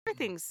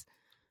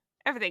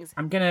everything's.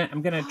 I'm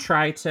gonna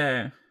try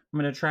to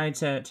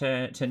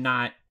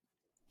not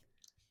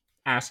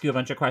ask you a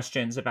bunch of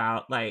questions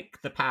about like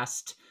the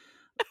past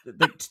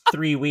like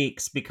 3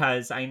 weeks,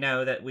 because I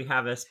know that we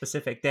have a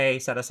specific day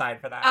set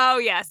aside for that. Oh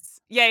yes,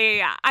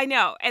 yeah. I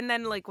know. And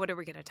then like, what are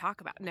we gonna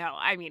talk about? No,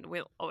 I mean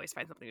we'll always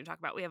find something to talk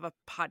about. We have a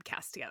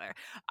podcast together.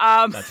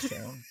 Um, That's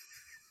true.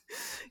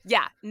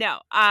 yeah, no.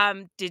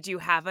 Did you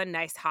have a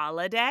nice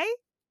holiday?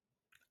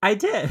 I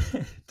did.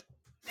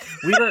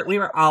 We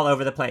were all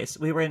over the place.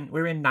 We were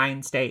in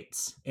 9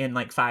 states in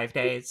like 5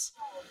 days.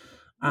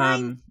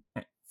 Nine.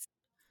 Um,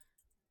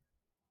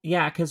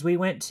 yeah, because we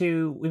went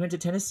to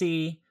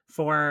Tennessee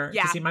to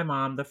Yeah. see my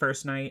mom the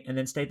first night, and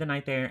then stayed the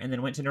night there, and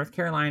then went to North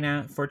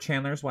Carolina for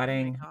Chandler's Oh my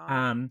wedding.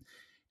 god.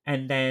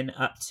 And then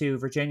up to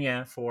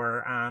Virginia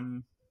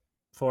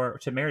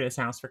to Meredith's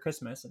house for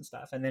Christmas and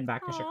stuff, and then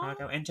back to Aw.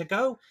 Chicago. And to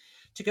go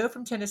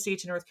from Tennessee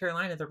to North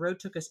Carolina, the road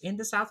took us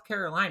into South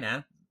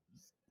Carolina,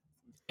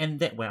 and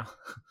then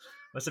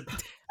was it?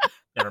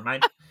 Never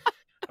mind.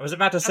 I was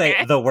about to say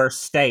Okay. the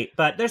worst state,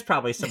 but there's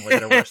probably somewhere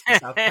that are worse than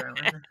South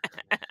Carolina.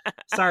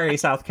 Sorry,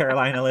 South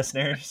Carolina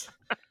listeners.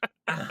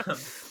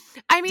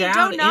 I mean,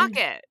 don't knock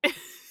it.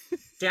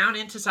 Down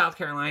into South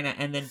Carolina,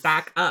 and then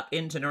back up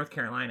into North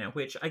Carolina,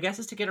 which I guess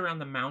is to get around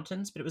the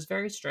mountains, but it was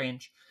very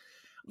strange.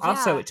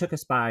 Also, Yeah. it took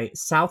us by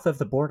south of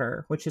the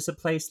border, which is a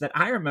place that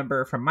I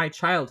remember from my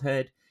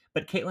childhood,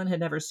 but Caitlin had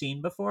never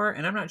seen before,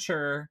 and I'm not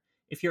sure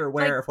if you're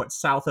aware Like of what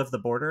south of the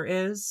border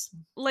is.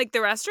 like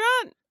the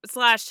restaurant /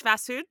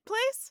 fast food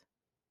place?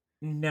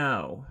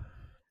 No.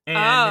 And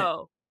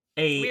Oh.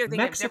 We a are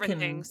thinking of different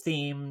things.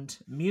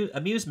 Mexican-themed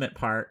amusement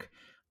park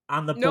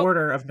on the Nope.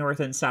 border of North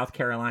and South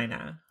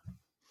Carolina.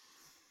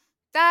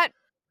 That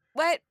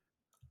what?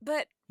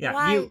 But Yeah,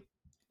 why?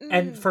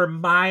 and Mm. for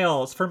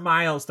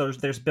miles,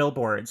 there's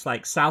billboards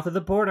like south of the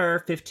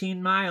border,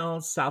 15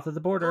 miles, south of the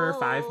border,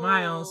 5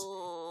 miles,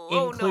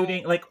 Oh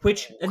including no.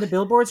 and the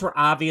billboards were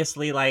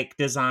obviously like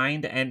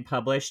designed and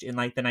published in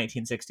like the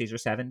 1960s or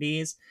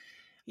 70s.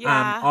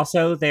 Yeah.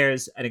 Also,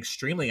 there's an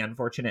extremely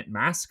unfortunate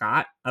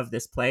mascot of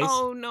this place.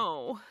 Oh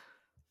no.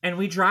 And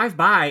we drive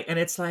by, and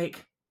it's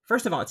like,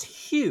 first of all, it's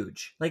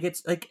huge. Like,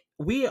 it's like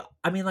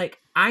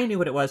I knew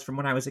what it was from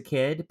when I was a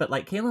kid, but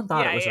like Kaylin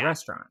thought it was a Yeah.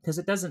 restaurant because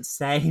it doesn't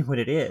say what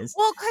it is.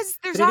 Well, because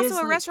there's But it also is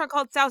a like, restaurant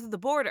called South of the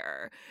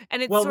Border,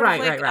 and it's well, sort of right,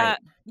 like right,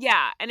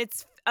 right. and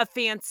it's a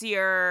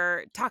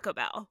fancier Taco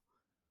Bell.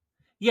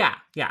 Yeah.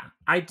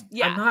 I'm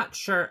Yeah. not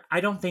sure. I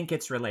don't think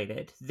it's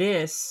related.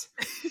 This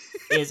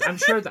is, I'm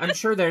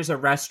sure there's a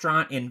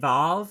restaurant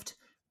involved,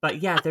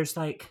 but yeah, there's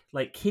like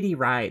kiddie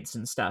rides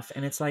and stuff,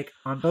 and it's like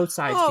on both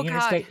sides of Oh the god.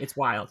 interstate. It's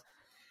wild.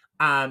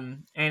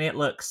 And it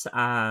looks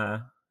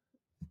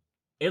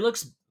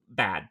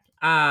bad.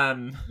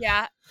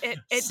 Yeah. It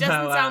So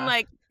doesn't sound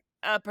like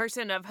a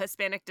person of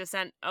Hispanic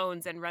descent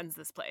owns and runs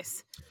this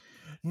place.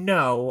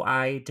 no,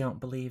 I don't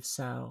believe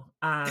so.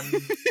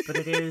 But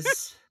it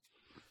is.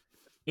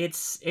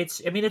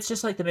 I mean, it's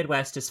just like the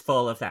Midwest is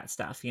full of that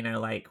stuff,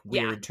 like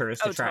Yeah. weird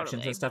tourist Oh, attractions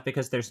totally. and stuff,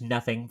 because there's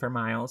nothing for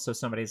miles. So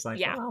somebody's like,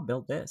 Yeah. well, I'll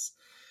build this.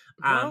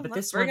 Well, But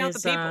let's this bring one out the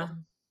is, people.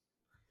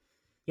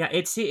 yeah,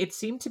 it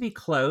seemed to be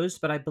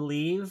closed, but I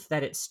believe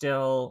that it's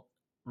still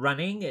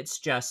running. It's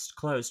just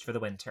closed for the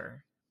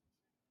winter.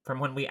 From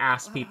when we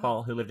asked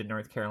people who lived in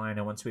North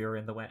Carolina once we were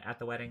at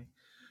the wedding.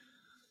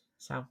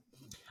 So,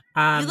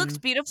 He looks so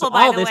beautiful,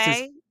 by all the this is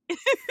way.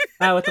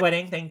 at the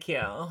wedding. Thank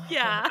you.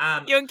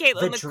 Yeah. You and The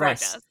Caitlin look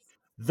dress, gorgeous.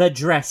 the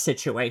dress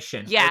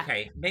situation. Yeah.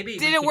 Okay, maybe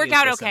Did we it can work use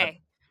out this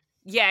okay?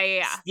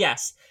 Yeah.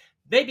 yes,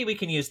 maybe we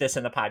can use this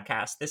in the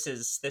podcast. This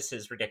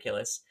is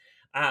ridiculous.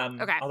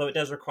 Okay. Although it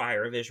does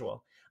require a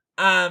visual.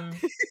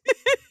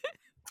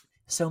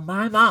 So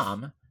my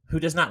mom, who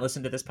does not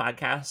listen to this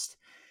podcast,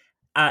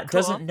 Cool.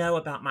 doesn't know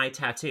about my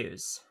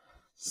tattoos.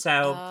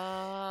 So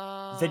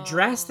the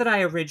dress that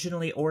I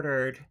originally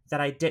ordered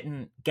that I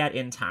didn't get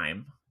in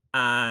time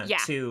Yeah.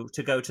 to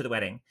go to the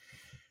wedding,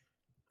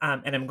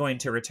 and I'm going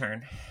to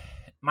return.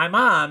 My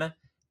mom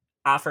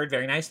offered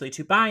very nicely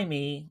to buy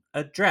me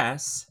a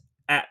dress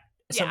at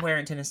somewhere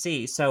in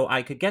Tennessee so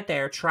I could get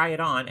there, try it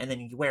on, and then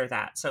you wear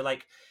that. So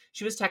like,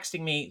 she was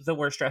texting me the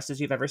worst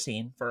dresses you've ever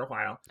seen for a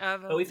while.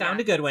 But we found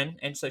a good one,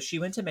 and so she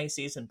went to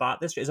Macy's and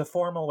bought this. It's a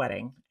formal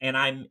wedding, and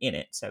I'm in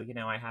it. So,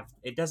 I have,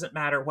 it doesn't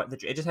matter what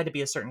it just had to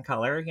be a certain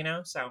color,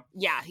 so.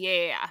 Yeah.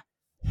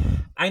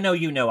 I know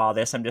you know all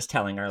this. I'm just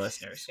telling our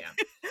listeners, yeah.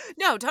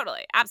 No,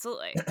 totally.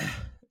 Absolutely.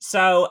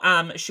 So,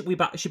 she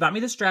bought me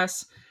this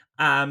dress,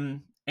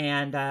 and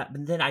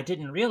then I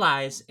didn't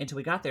realize until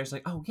we got there. It's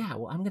like, oh yeah,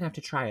 well, I'm gonna have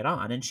to try it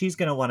on, and she's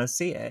gonna want to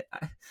see it.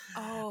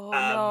 Oh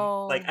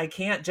no! Like I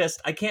can't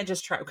just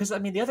try, because I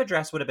mean the other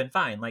dress would have been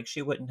fine. Like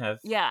she wouldn't have,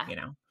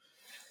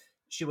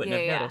 she wouldn't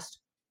have noticed.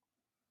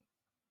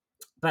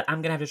 But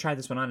I'm gonna have to try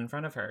this one on in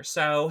front of her.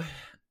 So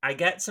I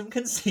get some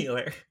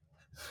concealer,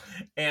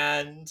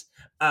 and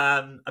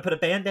I put a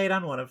Band-Aid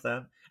on one of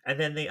them. And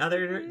then the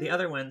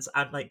other ones,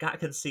 I've like got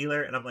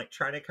concealer and I'm like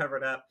trying to cover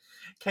it up.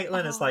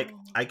 Caitlin is like,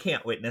 I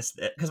can't witness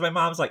it, because my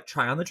mom's like,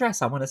 try on the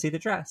dress. I want to see the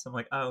dress. I'm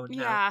like, oh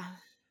no. Yeah.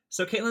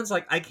 So Caitlin's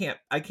like, I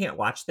can't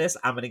watch this.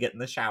 I'm gonna get in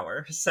the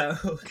shower. So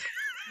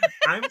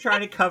I'm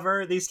trying to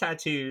cover these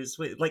tattoos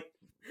with like,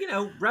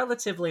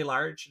 relatively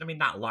large. I mean,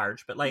 not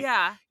large, but like,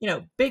 Yeah.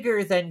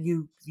 bigger than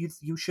you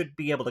should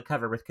be able to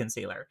cover with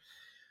concealer.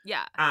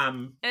 Yeah.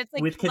 Um, And it's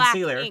like with black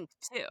concealer, ink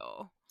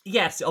too.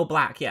 yes. Oh,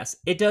 black. Yes,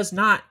 it does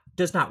not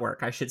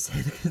work. I should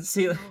say the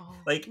concealer. No.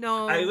 Like I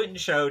No. went and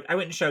showed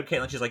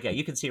Caitlin. She's like, yeah,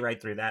 you can see right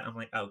through that. I'm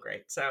like, oh,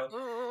 great.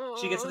 So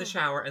she gets in the Ugh.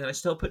 shower, and then I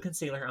still put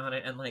concealer on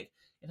it, and like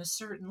in a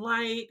certain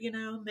light,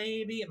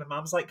 maybe. And my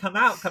mom's like, come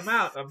out, come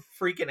out. I'm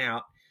freaking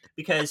out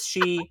because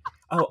she.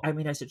 Oh, I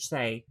mean, I should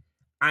say,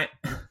 I.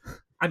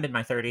 I'm in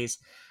my 30s.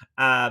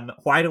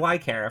 Why do I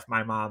care if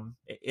my mom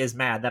is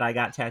mad that I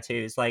got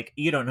tattoos? Like,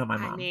 you don't know my I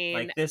mom. mean,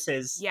 Like, this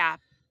is yeah,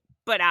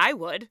 but I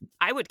would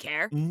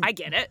care. n- I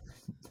get it.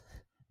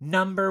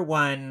 number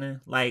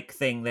one like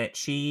thing that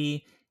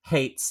she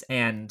hates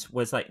and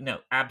was like, no,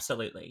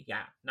 absolutely,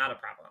 yeah, not a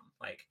problem.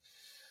 Like,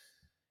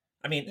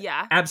 I mean,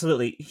 Yeah.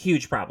 absolutely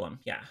huge problem.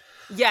 Yeah.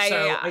 Yeah,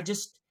 So yeah. I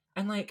just,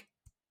 and like,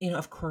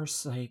 of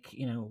course, like,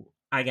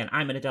 again,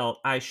 I'm an adult.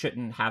 I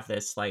shouldn't have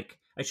this, like,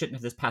 I shouldn't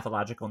have this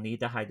pathological need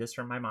to hide this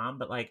from my mom,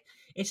 but like,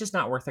 it's just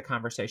not worth the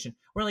conversation.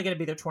 We're only going to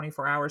be there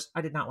 24 hours.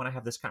 I did not want to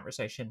have this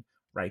conversation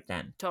right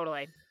then.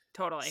 Totally.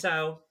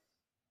 So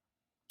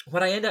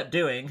what I end up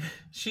doing,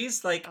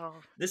 she's like, Oh.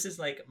 this is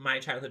like my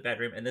childhood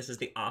bedroom and this is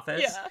the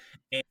office.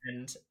 Yeah.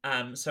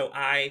 And so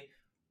I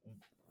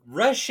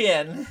rush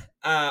in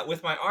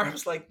with my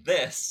arms like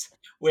this,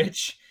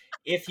 which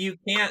if you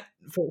can't,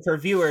 for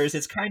viewers,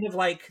 it's kind of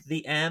like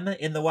the M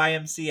in the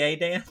YMCA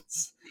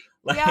dance.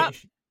 Like, Yep.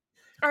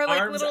 Or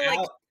like arms little out,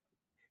 like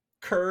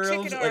curls,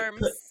 chicken like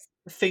put arms.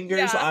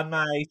 fingers Yeah. on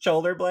my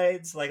shoulder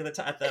blades, like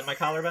my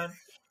collarbone.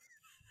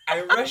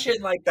 I rush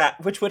in like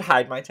that, which would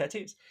hide my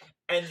tattoos.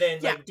 And then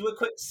Yeah. like do a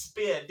quick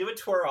spin, do a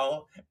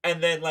twirl,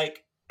 and then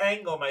like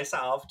angle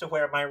myself to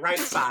where my right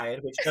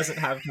side, which doesn't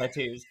have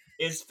tattoos,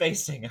 is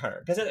facing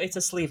her. Because it's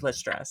a sleeveless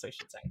dress, I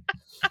should say.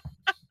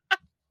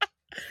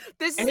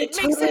 This And it makes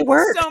totally it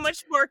worked. so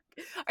much more.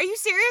 Are you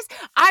serious?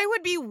 I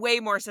would be way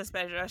more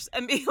suspicious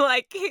and be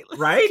like,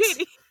 Right?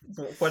 Katie,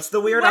 What's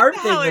the weird what art the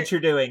thing hell that you're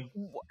doing?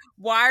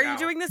 why are you No.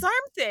 doing this arm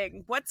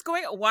thing? What's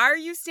going on? Why are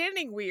you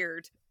standing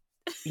weird?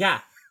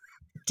 Yeah.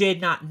 Did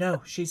not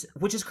know.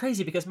 Which is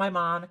crazy because my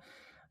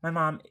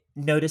mom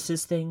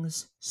notices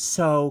things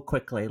so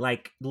quickly,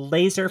 like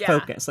laser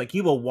focus. Like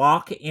you will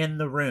walk in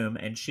the room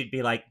and she'd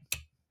be like,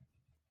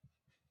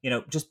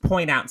 just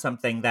point out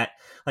something that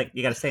like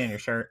you got to stay on your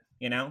shirt,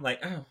 like,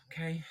 oh,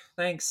 okay,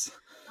 thanks.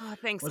 Oh,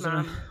 thanks, Wasn't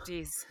Mom.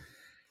 Jeez.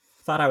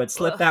 Thought I would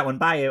slip Ugh. that one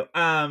by you.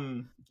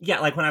 Yeah,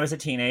 like when I was a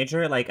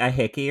teenager, like a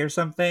hickey or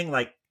something,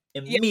 like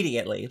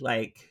immediately,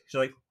 like she's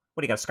like,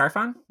 what do you got, a scarf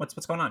on? What's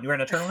going on? You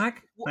wearing a turtleneck?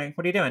 Like,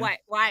 what are you doing? Why?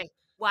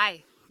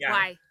 Yeah.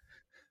 Why?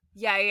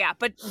 Yeah.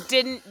 But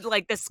didn't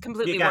like this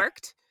completely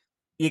worked?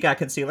 You got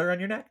concealer on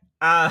your neck?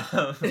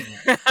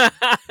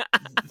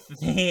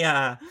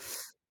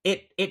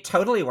 It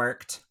totally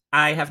worked.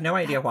 I have no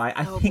idea why.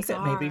 I think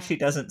that maybe she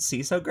doesn't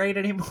see so great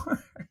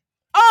anymore.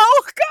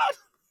 Oh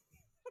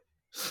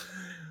God.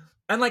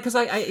 And like, cause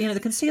I the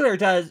concealer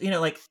does,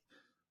 like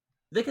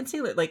the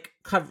concealer like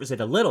covers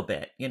it a little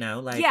bit,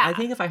 like I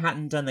think if I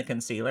hadn't done the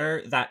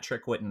concealer, that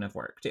trick wouldn't have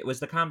worked. It was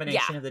the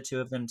combination of the two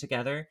of them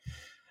together.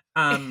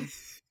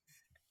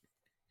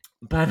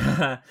 But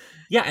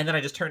yeah, and then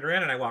I just turned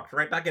around and I walked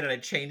right back in and I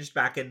changed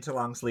back into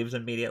long sleeves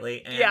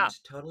immediately and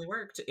totally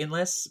worked.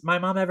 Unless my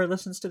mom ever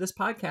listens to this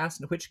podcast,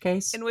 in which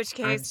case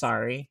I'm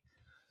sorry.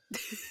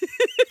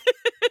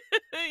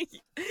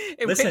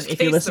 Listen,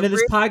 if you listen to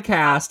this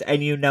podcast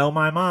and you know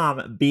my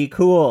mom, be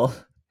cool.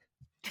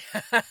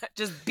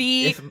 Just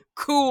be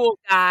cool,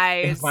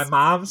 guys. If my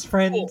mom's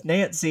friend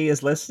Nancy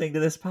is listening to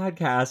this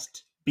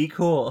podcast, be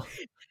cool.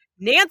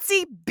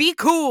 Nancy, be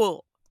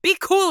cool. Be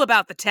cool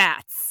about the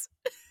tats.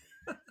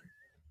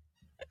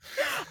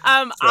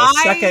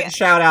 Second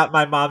shout out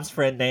my mom's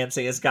friend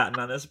Nancy has gotten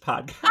on this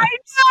podcast. I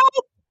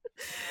know.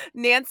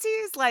 Nancy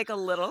is like a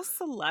little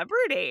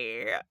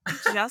celebrity,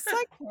 just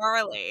like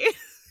Carly.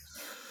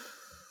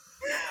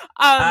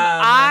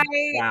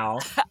 Wow.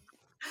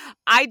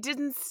 I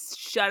didn't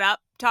shut up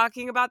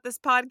talking about this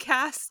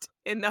podcast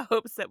in the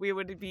hopes that we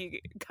would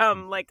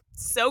become like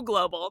so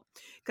global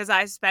because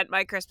I spent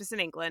my Christmas in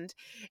England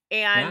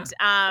and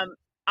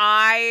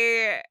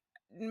I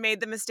made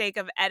the mistake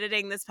of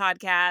editing this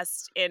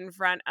podcast in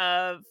front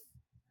of,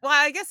 well,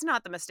 I guess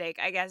not the mistake.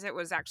 I guess it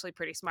was actually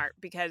pretty smart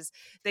because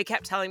they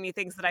kept telling me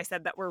things that I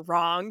said that were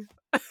wrong.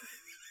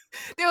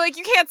 They were like,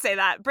 you can't say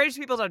that. British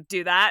people don't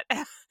do that.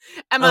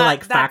 Emma,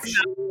 like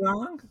factually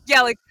wrong?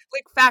 Yeah, like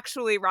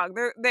factually wrong.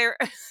 They're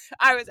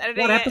I was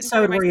editing. What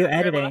episode were you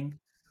editing?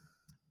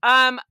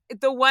 The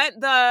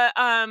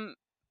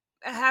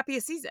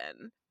happiest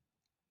season.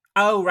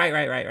 Oh, right.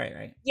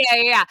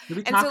 Yeah. Did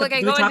we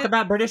talk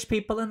about British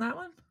people in that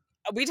one?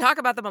 We talk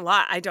about them a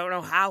lot. I don't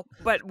know how,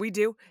 but we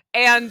do.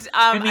 And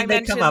I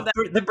mentioned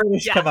the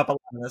British come up a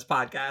lot in this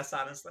podcast,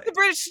 honestly. The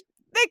British,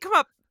 they come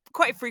up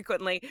quite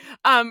frequently,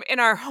 in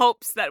our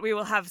hopes that we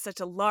will have such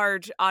a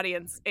large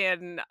audience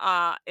in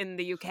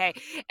the UK.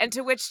 And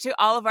to which, to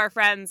all of our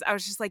friends, I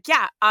was just like,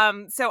 yeah,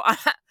 so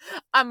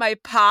on my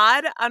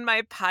podcast,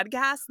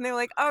 and they were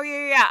like, oh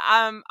yeah,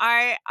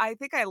 I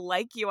think I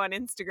like you on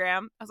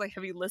Instagram. I was like,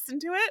 have you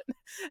listened to it?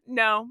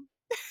 No.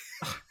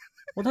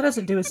 Well, that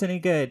doesn't do us any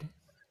good.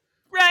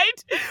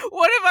 Right?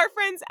 One of our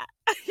friends,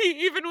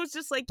 he even was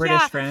just like,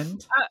 British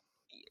friend.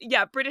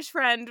 British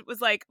friend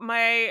was like,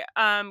 my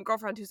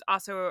girlfriend, who's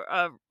also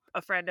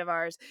a friend of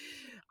ours,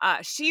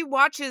 she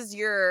watches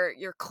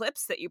your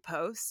clips that you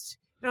post.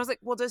 And I was like,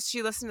 well, does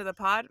she listen to the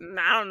pod?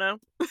 I don't know.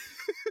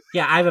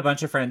 Yeah, I have a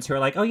bunch of friends who are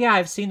like, oh yeah,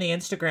 I've seen the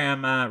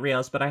Instagram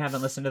reels, but I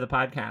haven't listened to the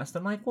podcast.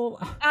 I'm like, well,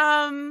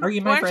 are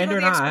you my friend or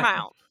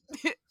not?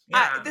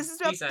 Yeah, this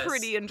is a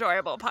pretty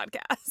enjoyable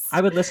podcast.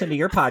 I would listen to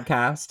your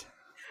podcast.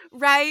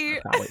 Right.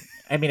 Probably.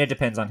 I mean, it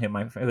depends on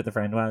who the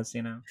friend was,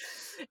 you know.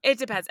 It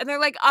depends. And they're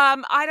like,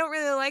 I don't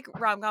really like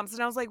rom-coms.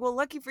 And I was like, well,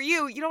 lucky for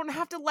you, you don't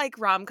have to like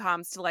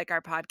rom-coms to like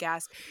our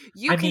podcast.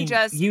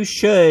 You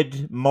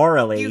should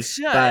morally. You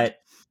should. But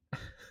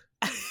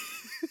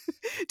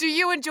do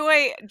you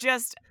enjoy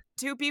just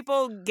two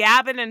people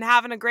gabbing and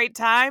having a great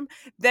time?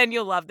 Then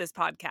you'll love this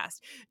podcast.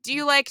 Do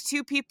you like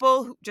two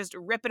people just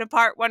ripping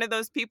apart one of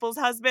those people's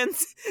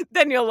husbands?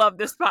 Then you'll love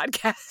this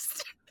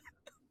podcast.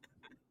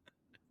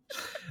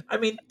 I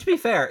mean, to be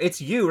fair,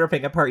 it's you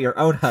ripping apart your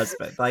own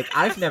husband. Like,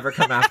 I've never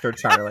come after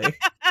Charlie.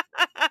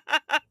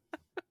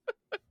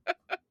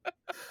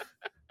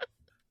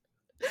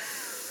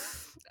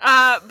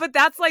 But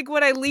that's like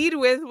what I lead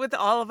with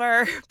all of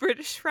our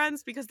British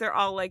friends, because they're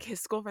all like, his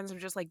school friends are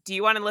just like, do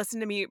you want to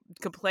listen to me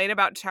complain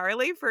about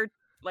Charlie for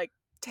like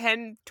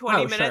 10,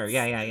 20 minutes? Sure.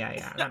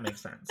 Yeah. That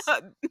makes sense.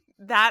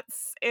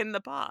 That's in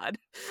the pod.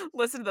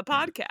 Listen to the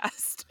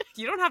podcast.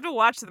 You don't have to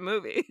watch the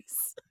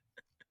movies.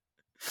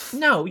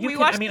 No, you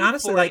can. I mean,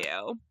 honestly, like,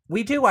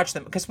 we do watch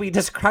them because we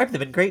describe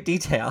them in great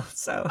detail.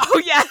 So,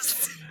 oh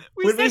yes,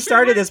 when we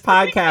started this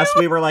podcast,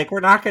 we were like,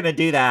 we're not going to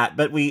do that,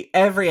 but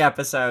every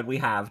episode we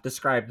have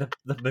described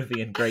the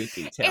movie in great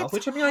detail.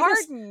 It's hard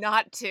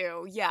not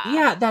to.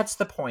 Yeah, that's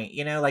the point.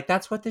 You know, like,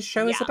 that's what this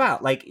show is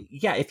about. Like,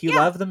 if you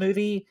love the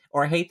movie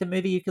or hate the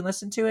movie, you can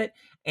listen to it,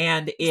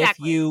 and if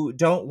you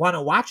don't want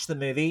to watch the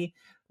movie,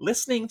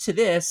 listening to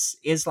this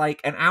is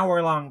like an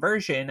hour-long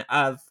version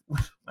of,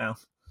 well,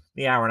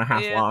 the hour and a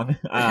half long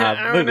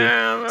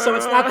movie. So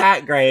it's not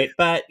that great,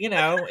 but you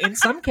know, in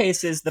some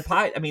cases, our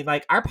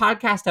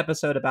podcast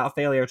episode about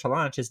Failure to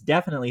Launch is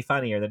definitely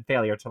funnier than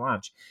Failure to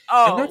Launch.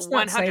 Oh, and that's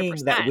not 100%. Saying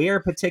that we're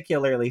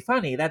particularly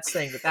funny. That's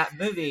saying that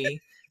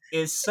movie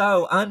is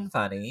so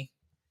unfunny.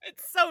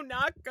 It's so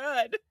not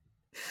good.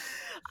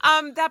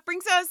 That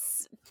brings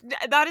us.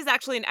 That is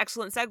actually an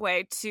excellent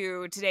segue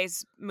to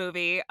today's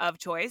movie of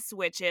choice,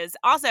 which is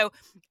also,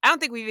 I don't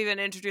think we've even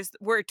introduced.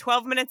 We're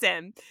 12 minutes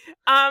in.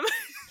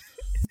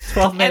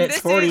 12 minutes,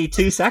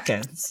 42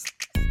 seconds.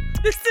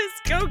 This is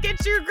Go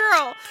Get Your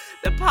Girl,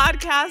 the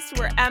podcast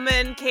where Emma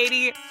and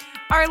Katie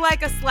are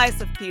like a slice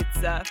of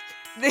pizza.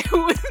 They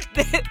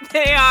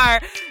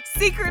are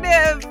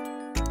secretive,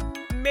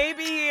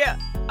 maybe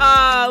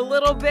a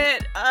little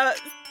bit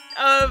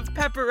of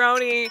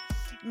pepperoni,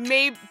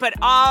 but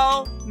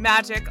all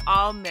magic,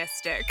 all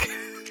mystic.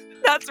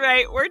 That's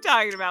right, we're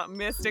talking about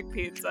Mystic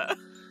Pizza.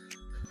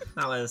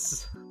 That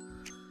was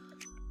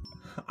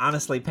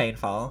honestly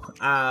painful.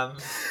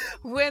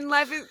 When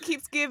life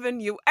keeps giving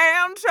you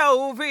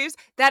anchovies.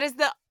 That is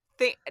the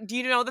thing. Do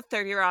you know the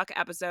 30 Rock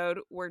episode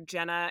where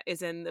Jenna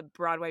is in the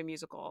Broadway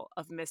musical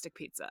of Mystic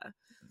Pizza?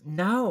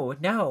 No,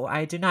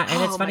 I do not.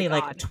 And it's funny,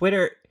 like,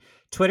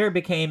 Twitter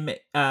became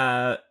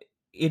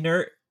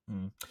inert.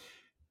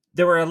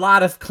 There were a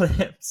lot of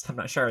clips. I'm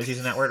not sure I was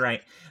using that word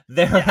right.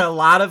 There were a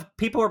lot of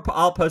people were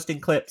all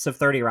posting clips of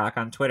 30 Rock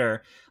on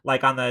Twitter,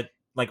 like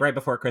right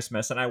before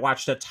Christmas, and I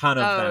watched a ton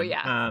of them.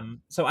 Yeah.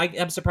 So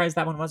I'm surprised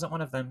that one wasn't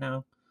one of them.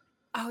 No.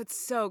 Oh, it's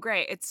so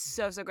great. It's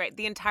so great.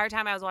 The entire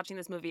time I was watching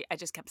this movie, I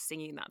just kept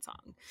singing that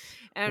song.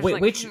 And I was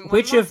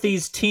which of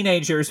these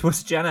teenagers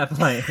was Jenna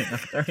playing?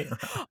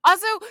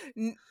 Also,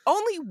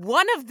 only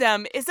one of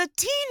them is a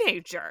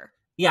teenager.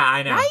 Yeah,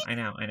 I know. Right? I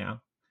know.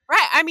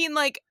 Right. I mean,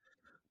 like,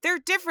 they're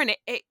different.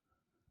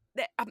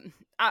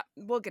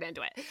 We'll get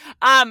into it.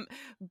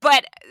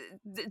 But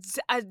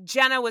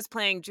Jenna was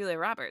playing Julia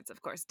Roberts,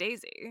 of course,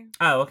 Daisy.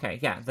 Oh, okay.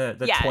 Yeah, the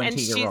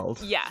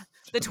 20-year-old. Yeah,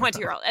 the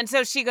 20-year-old. And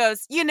so she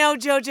goes, you know,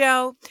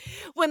 JoJo,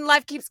 when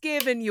life keeps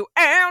giving you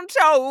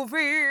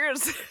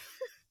anchovies.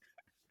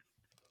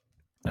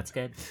 That's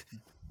good.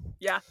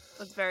 Yeah,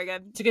 that's very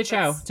good. It's a good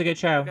show. It's a good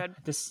show. Good.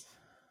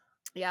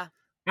 Yeah.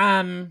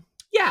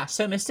 Yeah,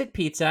 so Mystic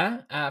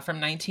Pizza from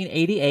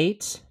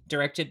 1988,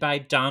 directed by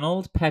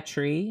Donald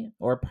Petrie,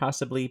 or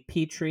possibly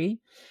Petrie,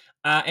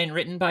 and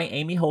written by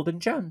Amy Holden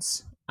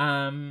Jones.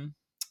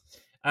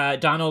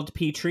 Donald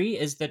Petrie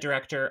is the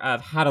director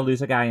of How to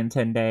Lose a Guy in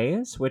 10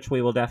 Days, which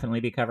we will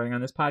definitely be covering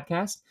on this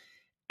podcast,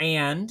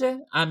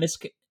 and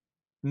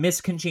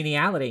Miss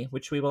Congeniality,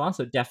 which we will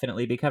also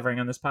definitely be covering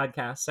on this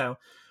podcast. So,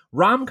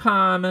 Rom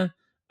Com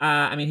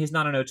I mean, he's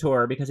not on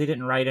auteur because he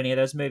didn't write any of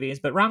those movies.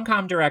 But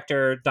rom-com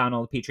director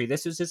Donald Petrie,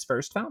 this was his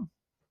first film.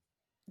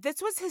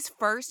 This was his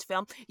first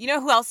film. You know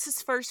who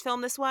else's first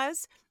film this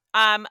was?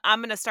 I'm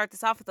going to start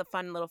this off with a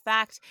fun little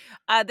fact.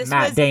 This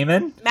Matt was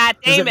Damon? Matt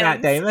Was it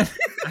Matt Damon's.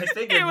 Damon? I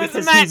figured It was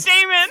because Matt he's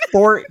Damon.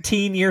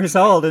 14 years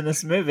old in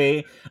this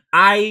movie.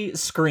 I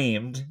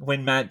screamed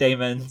when Matt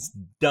Damon's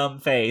dumb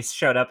face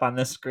showed up on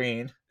the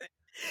screen.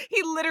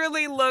 He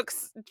literally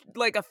looks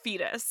like a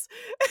fetus.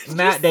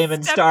 Matt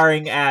Damon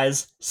starring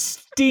as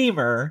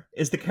Steamer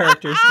is the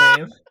character's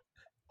name.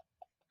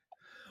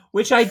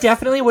 Which I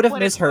definitely would have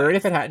misheard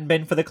if it hadn't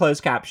been for the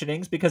closed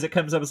captionings, because it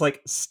comes up as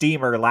like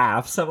Steamer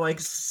laughs. I'm like,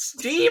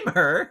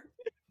 Steamer?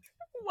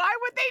 Why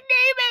would they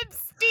name it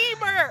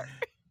Steamer?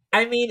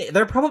 I mean,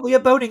 they're probably a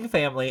boating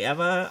family,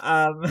 Emma.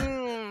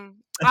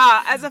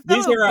 As a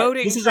fellow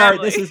boating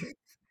family.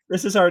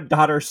 This is our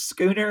daughter's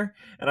schooner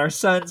and our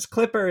son's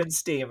clipper and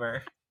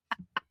steamer.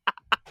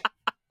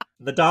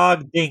 The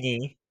dog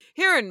Dinghy.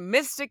 Here in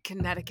Mystic,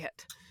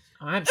 Connecticut.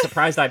 I'm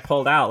surprised I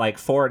pulled out like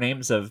 4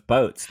 names of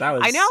boats. That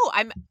was. I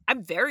know.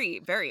 I'm very,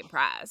 very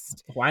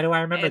impressed. Why do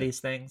I remember these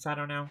things? I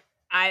don't know.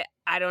 I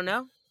don't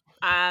know.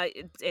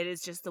 It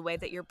is just the way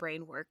that your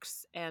brain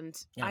works, and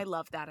I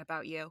love that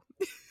about you.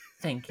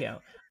 Thank you.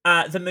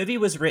 The movie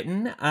was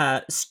written,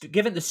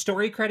 given the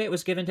story credit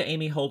was given to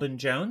Amy Holden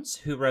Jones,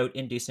 who wrote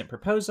Indecent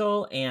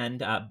Proposal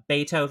and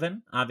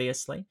Beethoven,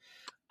 obviously.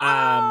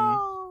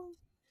 In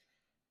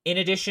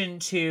addition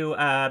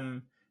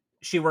to,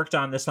 she worked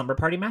on the Slumber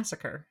Party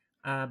Massacre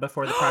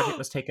before the project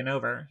was taken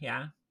over.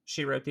 Yeah,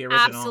 she wrote the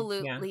original.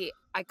 Absolutely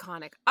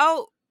iconic.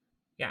 Oh,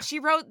 yeah. She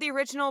wrote the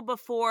original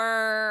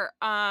before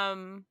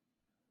Rita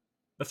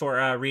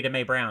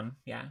Mae Brown.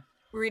 Yeah,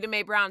 Rita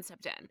Mae Brown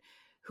stepped in,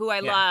 who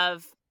I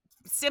love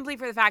simply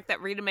for the fact that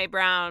Rita Mae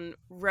Brown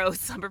wrote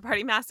Slumber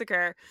Party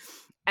Massacre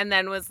and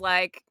then was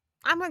like,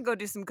 I'm going to go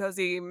do some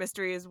cozy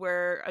mysteries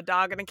where a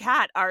dog and a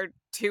cat are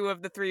 2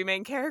 of the 3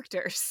 main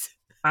characters.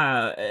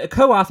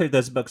 Co-authored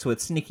those books with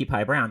Sneaky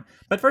Pie Brown.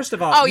 But first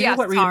of all, you know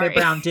what Rita Mae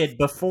Brown did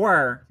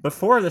before the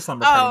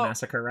Slumber Party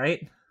Massacre,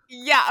 right?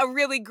 Yeah, a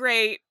really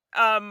great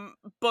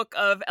book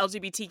of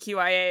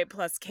LGBTQIA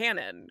plus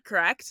canon,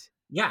 correct?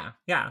 Yeah.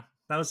 That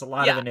was a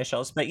lot of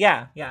initials, but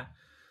yeah.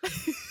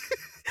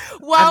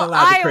 Well, I'm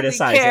allowed to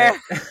criticize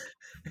it.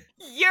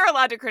 You're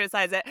allowed to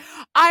criticize it.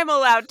 I'm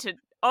allowed to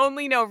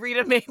only know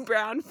Rita Mae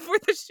Brown for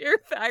the sheer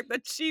fact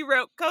that she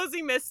wrote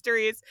cozy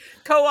mysteries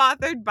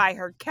co-authored by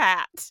her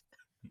cat.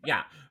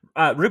 Yeah.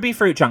 Ruby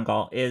Fruit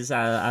Jungle is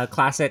a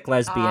classic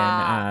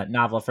lesbian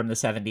novel from the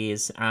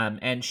 70s.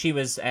 And she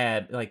was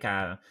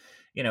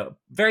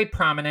very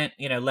prominent,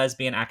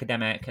 lesbian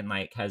academic, and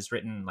like has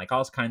written like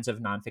all kinds of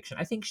nonfiction.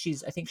 I think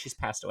she's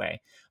passed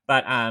away.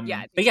 But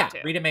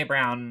Rita Mae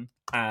Brown,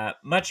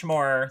 much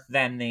more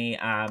than the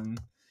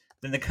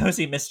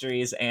Cozy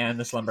Mysteries and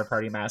the Slumber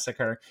Party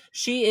Massacre.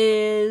 She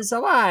is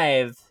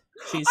alive.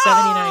 She's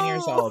 79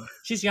 years old.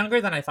 She's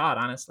younger than I thought,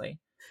 honestly.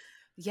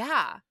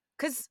 Yeah.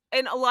 Because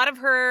in a lot of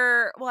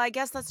her, well, I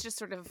guess that's just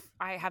sort of,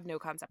 I have no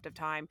concept of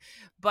time,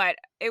 but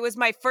it was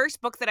my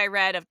first book that I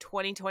read of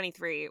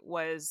 2023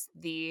 was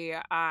the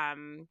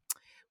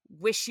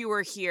Wish You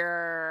Were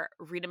Here,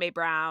 Rita Mae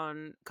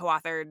Brown,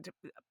 co-authored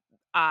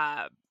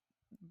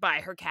by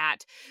her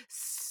cat,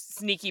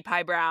 Sneaky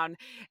Pie Brown.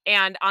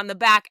 And on the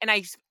back, and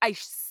I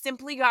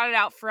simply got it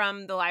out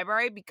from the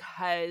library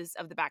because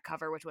of the back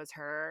cover, which was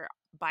her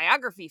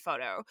biography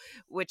photo,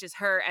 which is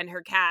her and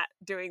her cat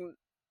doing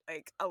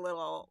like a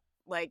little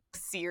like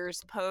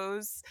Sears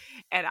pose,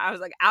 and I was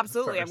like,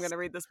 absolutely, I'm gonna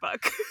read this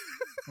book.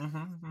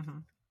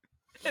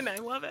 And I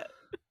love it.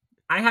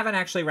 I haven't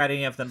actually read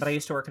any of them, but I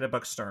used to work at a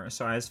bookstore,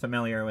 so I was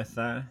familiar with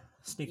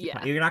Sneaky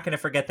Pie. You're not going to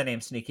forget the name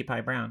Sneaky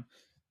Pie Brown.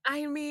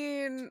 I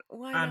mean,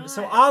 why not?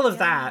 So all of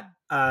that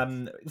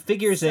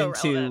figures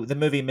into relevant. The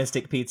movie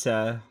Mystic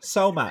Pizza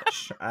so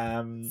much.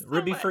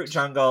 Ruby Fruit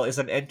Jungle is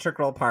an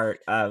integral part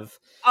of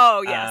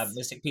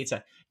Mystic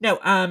Pizza. No,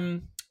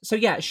 so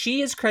yeah,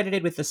 she is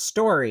credited with the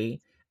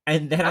story,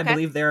 and then I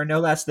believe there are no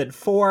less than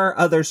 4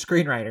 other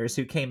screenwriters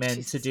who came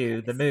in to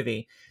do the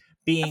movie.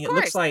 It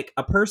looks like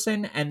a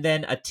person and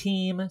then a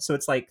team. So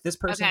it's like this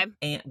person,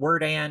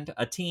 word and,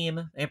 a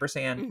team,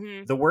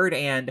 ampersand, the word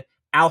and,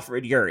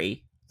 Alfred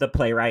Urey, the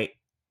playwright,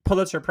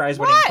 Pulitzer Prize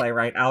winning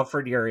playwright,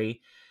 Alfred Urey,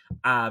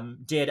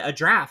 did a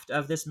draft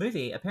of this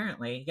movie,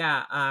 apparently.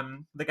 Yeah,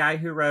 the guy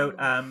who wrote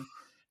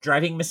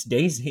Driving Miss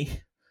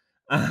Daisy.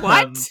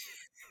 What?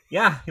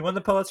 Yeah, he won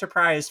the Pulitzer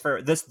Prize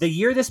for the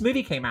year this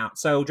movie came out.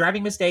 So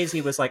Driving Miss Daisy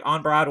was like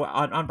on Broadway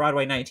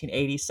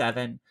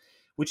 1987,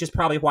 which is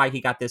probably why he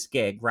got this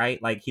gig,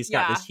 right? Like he's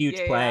got this huge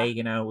play,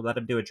 let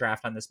him do a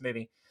draft on this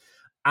movie.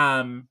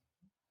 And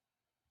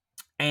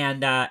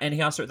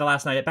he also wrote The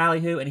Last Night at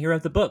Ballyhoo, and he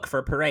wrote the book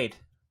for Parade,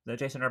 the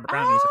Jason Robert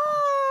Brown musical.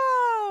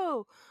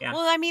 Oh, yeah.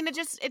 Well, I mean,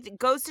 it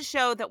goes to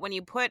show that when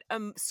you put a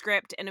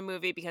script in a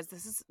movie, because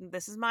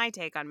this is my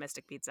take on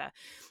Mystic Pizza,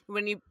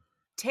 when you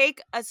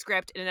take a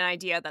script and an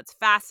idea that's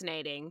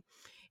fascinating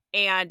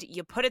and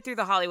you put it through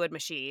the Hollywood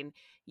machine,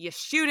 you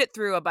shoot it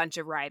through a bunch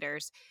of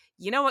writers,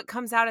 you know what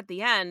comes out at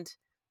the end?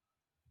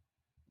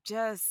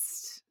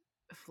 just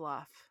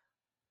fluff.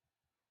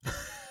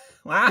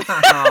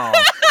 Wow.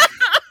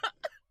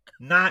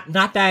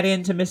 Not that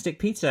into Mystic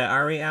Pizza,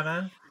 are we,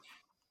 Emma?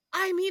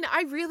 I mean,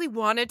 I really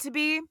wanted to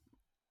be.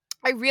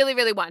 I really,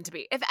 really wanted to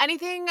be. If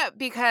anything,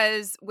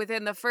 because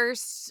within the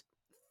first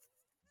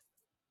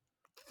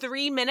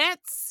 3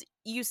 minutes,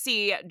 you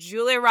see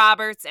Julia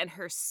Roberts and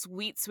her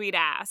sweet, sweet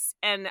ass,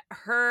 and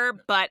her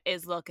butt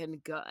is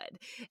looking good,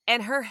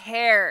 and her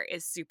hair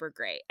is super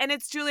great, and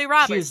it's Julia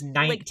Roberts. She was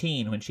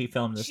 19 when she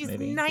filmed this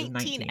movie. She's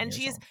 19 and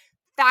she's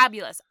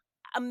fabulous,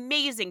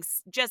 amazing.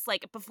 Just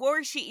like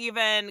before she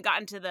even got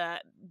into the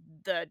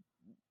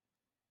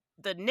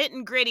nit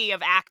and gritty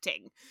of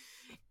acting,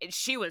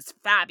 she was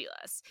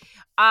fabulous.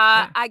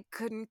 I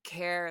couldn't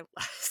care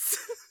less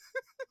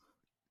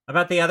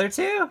about the other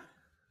two.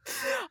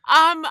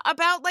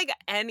 About like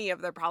any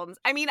of their problems.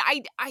 I mean,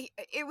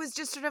 it was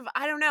just sort of,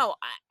 I don't know.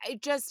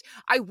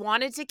 I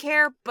wanted to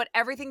care, but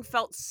everything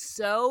felt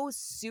so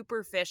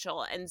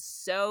superficial and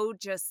so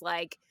just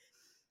like,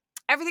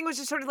 everything was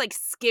just sort of like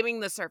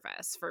skimming the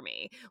surface for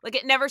me. Like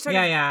it never sort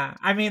of. Yeah.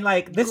 I mean,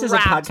 like this is a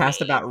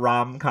podcast about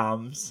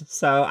rom-coms,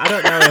 so I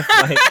don't know if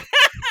like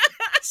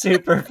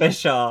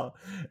superficial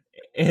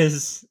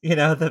is,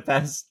 the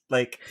best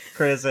like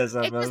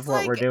criticism of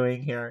what we're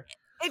doing here.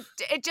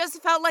 It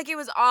just felt like it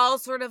was all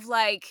sort of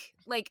like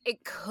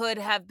it could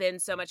have been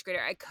so much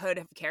greater. I could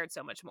have cared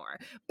so much more,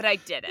 but I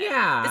didn't.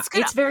 Yeah,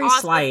 it's very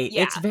slight.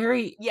 Yeah. It's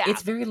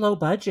very low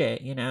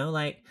budget.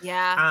 Like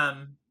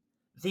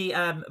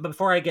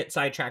before I get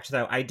sidetracked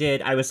though,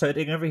 I was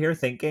sitting over here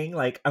thinking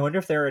like, I wonder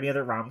if there are any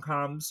other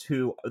rom-coms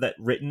that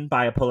written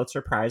by a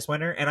Pulitzer Prize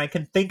winner, and I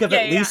can think of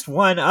at least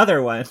one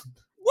other one.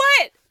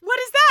 What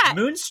is that?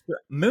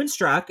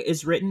 Moonstruck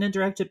is written and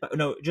directed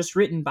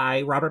written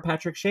by Robert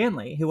Patrick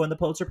Shanley, who won the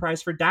Pulitzer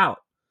Prize for Doubt.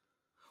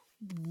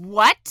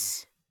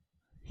 What?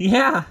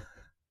 Yeah.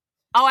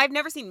 Oh, I've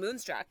never seen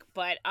Moonstruck,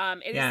 but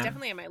it is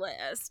definitely on my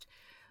list.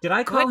 Did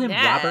I call him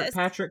Robert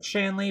Patrick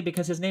Shanley?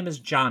 Because his name is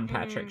John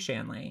Patrick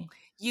Shanley.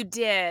 You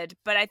did,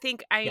 but I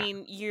think,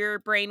 mean, your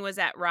brain was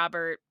at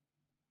Robert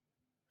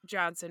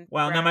Johnson.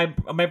 Well, no,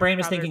 my brain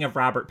was thinking of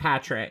Robert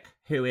Patrick,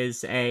 who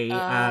is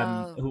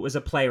who was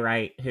a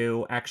playwright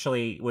who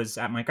actually was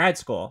at my grad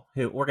school.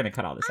 Who we're going to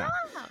cut all this out,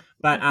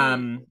 but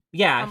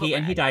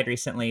he died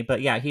recently.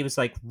 But yeah, he was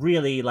like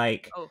really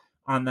like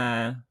on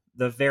the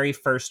very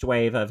first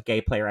wave of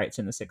gay playwrights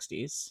in the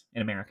 '60s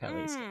in America, at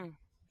least.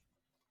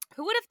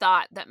 Who would have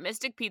thought that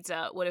Mystic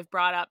Pizza would have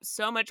brought up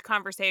so much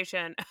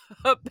conversation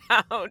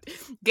about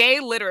gay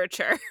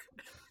literature?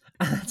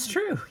 That's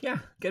true. Yeah,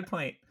 good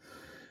point.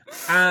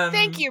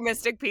 Thank you,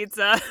 Mystic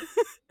Pizza.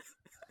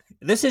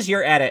 This is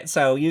your edit,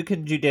 so you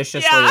can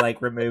judiciously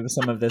remove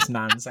some of this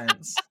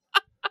nonsense.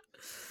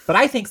 But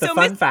I think the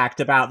fun fact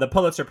about the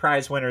Pulitzer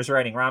Prize winners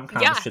writing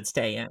rom-coms should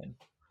stay in.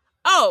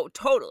 Oh,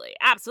 totally.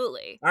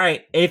 Absolutely. All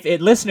right.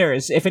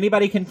 Listeners, if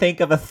anybody can think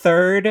of a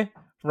third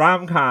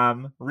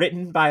rom-com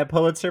written by a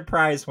Pulitzer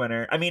Prize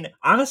winner, I mean,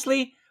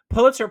 honestly,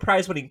 Pulitzer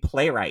Prize winning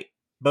playwright.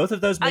 Both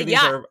of those movies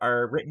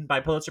are written by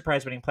Pulitzer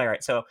Prize winning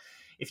playwright. So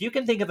if you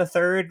can think of a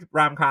third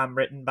rom-com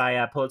written by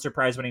a Pulitzer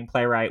Prize winning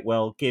playwright,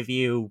 we'll give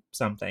you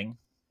something.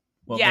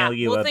 We'll mail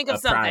you a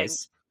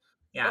prize.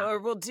 Yeah. Or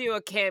we'll do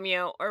a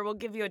cameo, or we'll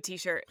give you a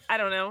t-shirt. I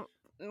don't know.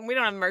 We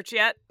don't have merch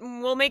yet.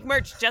 We'll make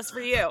merch just for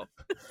you.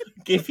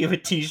 Give you a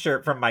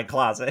t-shirt from my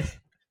closet.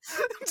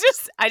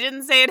 I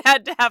didn't say it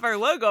had to have our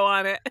logo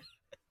on it.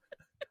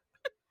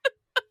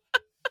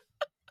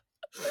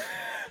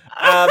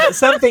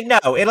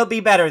 It'll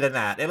be better than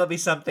that. It'll be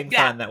something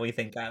fun that we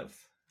think of.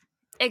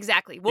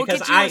 Exactly. We'll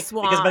get you a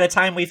swan. Because by the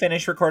time we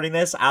finish recording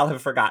this, I'll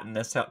have forgotten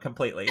this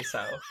completely.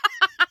 So,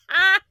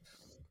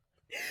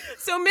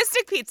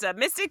 Mystic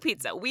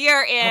Pizza. We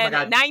are in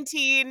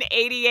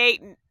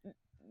 1988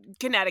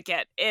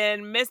 Connecticut,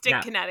 in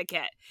Mystic,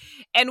 Connecticut,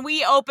 and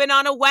we open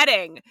on a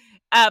wedding,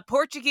 a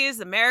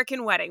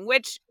Portuguese-American wedding,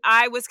 which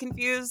I was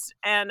confused,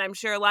 and I'm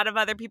sure a lot of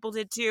other people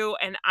did too.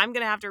 And I'm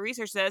gonna have to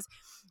research this,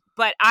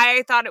 but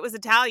I thought it was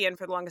Italian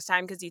for the longest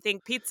time because you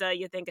think pizza,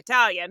 you think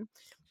Italian.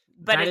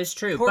 But that is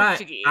true.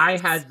 Portuguese. But I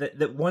had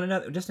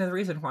another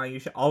reason why you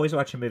should always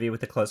watch a movie with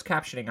the closed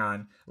captioning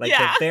on. Like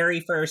the very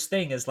first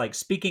thing is like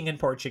speaking in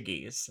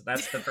Portuguese.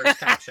 That's the first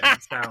caption.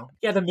 So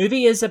the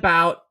movie is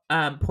about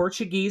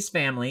Portuguese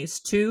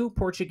families, two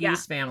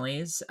Portuguese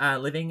families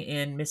living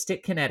in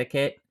Mystic,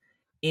 Connecticut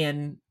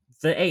in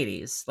the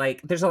 80s.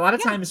 Like there's a lot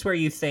of times where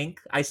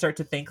I start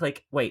to think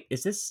like, wait,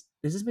 is this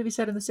movie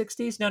set in the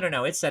 60s?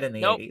 No, it's set in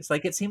the 80s.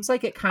 Like it seems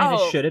like it kind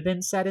of should have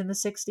been set in the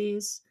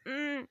 60s.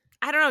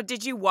 I don't know.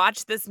 Did you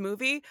watch this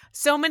movie?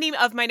 So many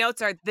of my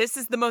notes are, this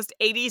is the most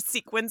 80s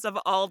sequence of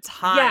all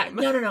time.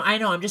 Yeah, no. I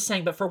know. I'm just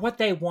saying, but for what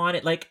they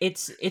wanted, like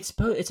it's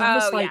almost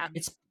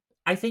it's.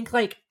 I think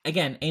like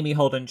again, Amy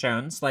Holden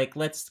Jones. Like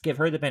let's give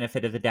her the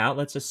benefit of the doubt.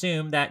 Let's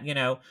assume that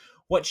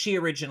what she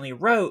originally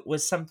wrote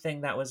was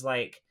something that was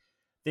like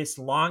this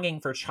longing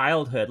for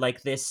childhood,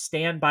 like this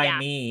Stand By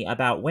Me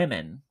about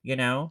women.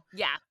 Yeah.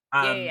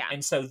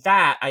 And so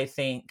that I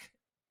think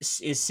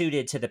is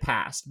suited to the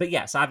past. But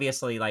yes,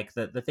 obviously, like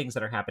the things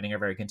that are happening are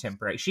very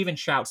contemporary. She even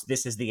shouts,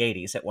 "This is the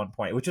 '80s" at one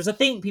point, which was a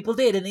thing people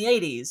did in the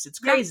 '80s. It's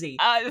Yeah. crazy.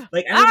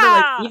 Like I remember,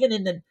 like Ah. even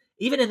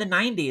in the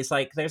 '90s,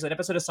 like there's an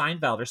episode of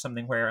Seinfeld or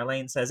something where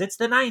Elaine says, "It's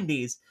the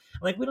 '90s."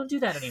 Like we don't do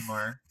that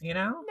anymore, you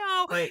know?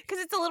 No, Like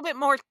because it's a little bit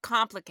more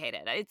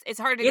complicated. It's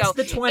hard to it's go.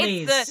 the It's the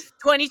 '20s.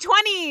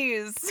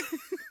 2020s.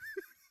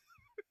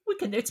 We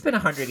can. It's been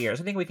 100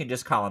 years. I think we can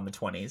just call them the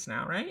 '20s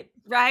now, right?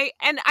 Right?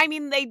 And I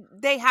mean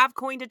they have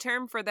coined a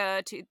term for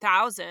the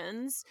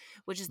 2000s,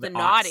 which is The the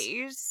aughts.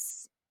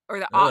 naughties or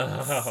the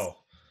aughts. Oh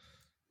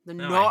The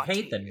no, I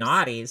hate the naughties.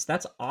 naughties.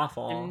 That's The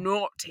awful.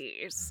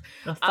 naughties.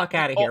 The fuck The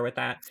out of here with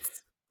that.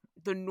 aughts.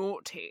 The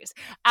naughties.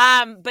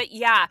 But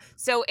yeah,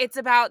 so it's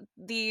about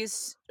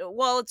these,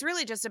 well, it's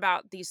really just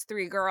about these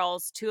three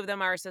girls. Two of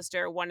them are a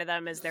sister, one of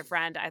them is their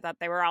friend. I thought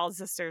they were all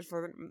sisters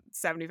for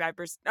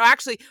 75%. No,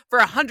 actually, for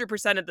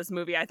 100% of this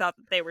movie, I thought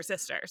that they were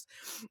sisters.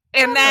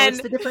 And No, then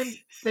it's the different.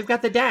 They've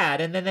got the dad,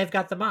 and then they've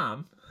got the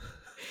mom.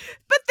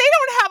 but they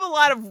don't have a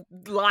lot of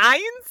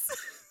lines.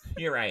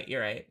 You're right.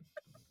 You're right.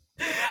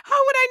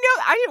 How would I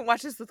know? I didn't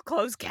watch this with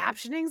closed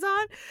captionings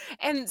on.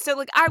 And so,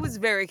 like, I was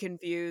very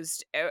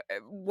confused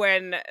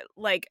when,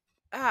 like,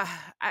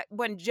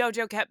 when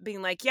JoJo kept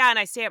being like, yeah, and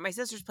I stay at my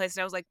sister's place.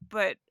 And I was like,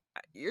 but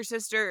your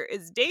sister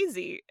is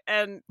Daisy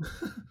and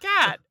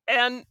Kat,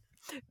 and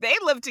they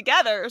live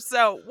together.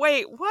 So,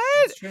 wait,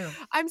 what? It's true.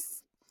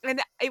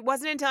 And it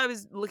wasn't until I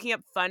was looking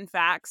up fun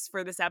facts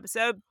for this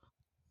episode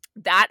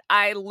that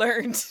I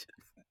learned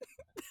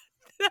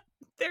that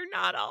they're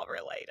not all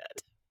related.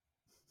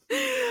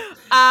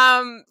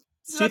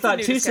 She thought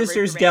two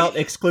sisters dealt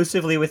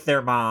exclusively with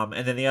their mom,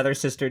 and then the other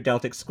sister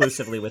dealt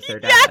exclusively with their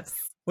dad.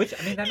 Yes! Which,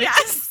 I mean, that makes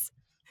sense.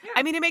 Yeah.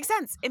 I mean, it makes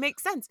sense. It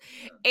makes sense.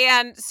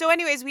 And so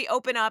anyways, we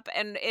open up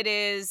and it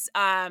is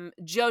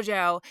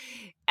JoJo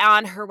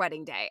on her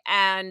wedding day.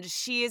 And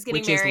she is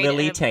getting married. Which is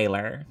Lily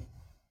Taylor.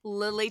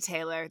 Lily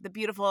Taylor, the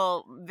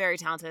beautiful, very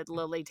talented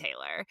Lily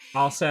Taylor.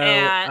 Also,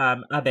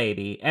 a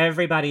baby.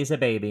 Everybody's a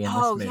baby in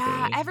this movie.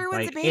 Yeah,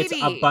 everyone's a baby. It's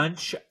a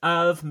bunch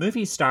of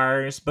movie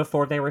stars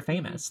before they were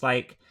famous.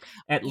 Like,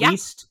 at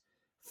least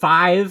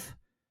 5.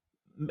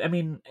 I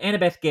mean,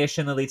 Annabeth Gish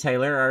and Lily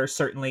Taylor are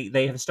certainly,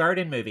 they have starred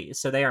in movies,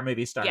 so they are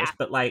movie stars. Yeah.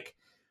 But, like,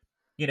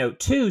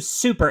 2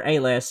 super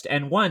A-list,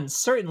 and 1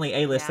 certainly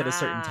A-list at a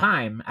certain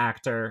time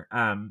actor,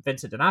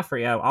 Vincent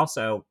D'Onofrio,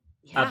 also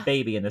a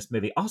baby in this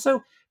movie.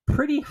 Also,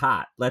 pretty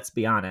hot, let's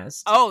be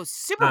honest. Oh,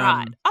 super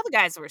hot. All the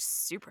guys were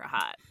super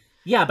hot.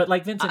 Yeah, but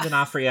like Vincent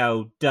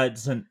D'Onofrio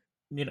doesn't,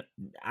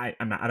 I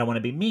don't want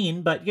to be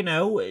mean, but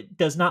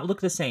does not look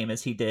the same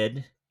as he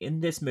did in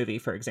this movie,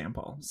 for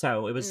example.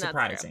 So it was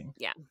surprising.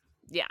 Yeah.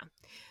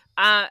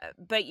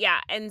 But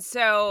yeah, and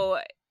so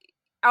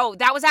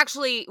that was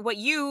actually what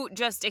you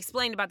just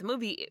explained about the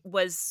movie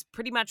was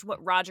pretty much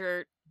what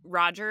Roger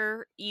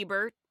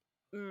Ebert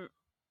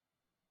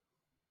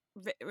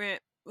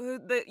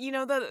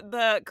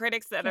the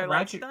critics that are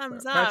like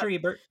thumbs up. Roger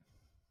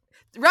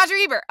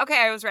Ebert.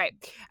 Okay, I was right.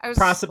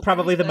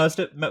 Probably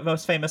the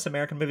most famous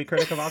American movie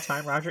critic of all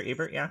time, Roger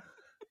Ebert. Yeah.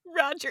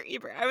 Roger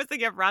Ebert. I was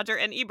thinking of Roger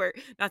and Ebert,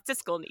 not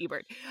Siskel and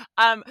Ebert.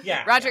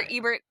 Roger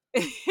Ebert.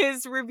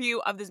 His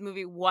review of this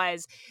movie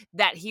was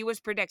that he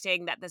was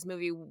predicting that this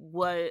movie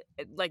was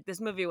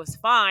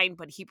fine,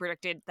 but he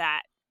predicted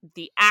that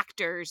the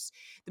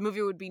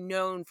movie would be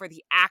known for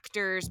the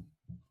actors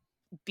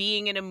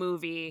being in a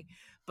movie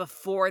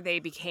before they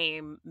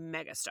became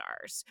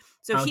megastars.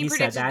 So he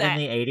predicted said that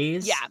in the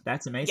 80s? Yeah.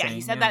 That's amazing. Yeah,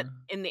 he said that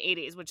in the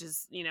 80s, which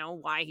is,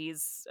 why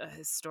he's a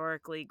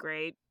historically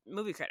great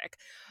movie critic.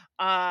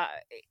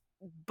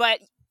 But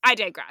I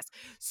digress.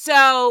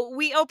 So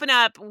we open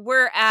up,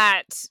 we're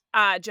at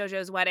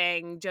JoJo's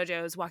wedding.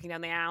 JoJo's walking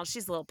down the aisle.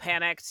 She's a little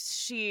panicked.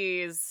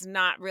 She's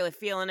not really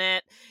feeling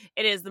it.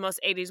 It is the most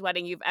 80s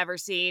wedding you've ever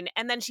seen.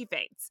 And then she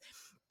faints.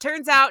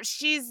 Turns out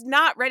she's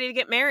not ready to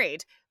get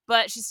married,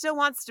 but she still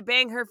wants to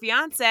bang her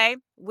fiance,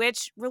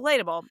 which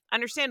relatable,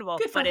 understandable.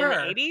 Good for but her.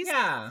 In the 80s,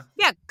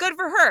 yeah, good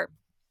for her.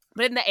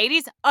 But in the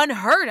 80s,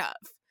 unheard of.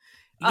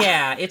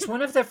 Yeah, it's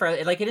one of the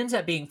it ends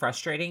up being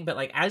frustrating, but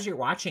like as you're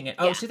watching it,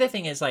 so the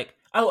thing is like,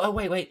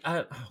 wait,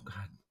 oh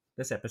god,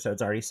 this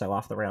episode's already so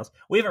off the rails.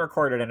 We haven't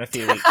recorded in a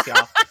few weeks,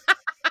 y'all,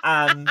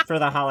 for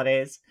the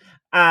holidays,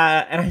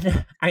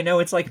 and I know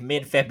it's like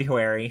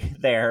mid-February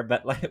there,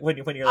 but like when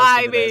you're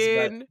listening to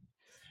this, but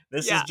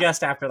this is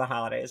just after the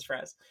holidays for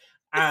us,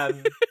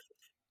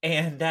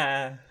 and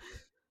I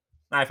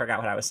forgot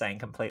what I was saying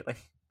completely.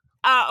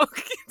 Oh,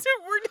 so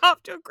we're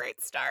off to a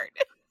great start.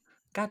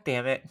 God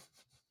damn it.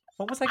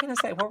 What was I going to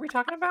say? What were we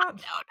talking about?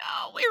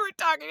 No. We were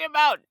talking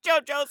about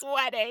JoJo's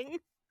wedding.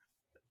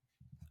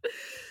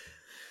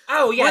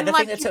 Oh, yeah. The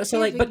thing that's so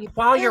like, but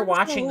while you're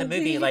watching the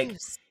movie, like,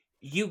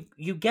 you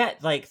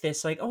get like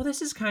this, like, oh,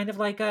 this is kind of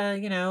like a,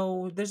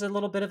 there's a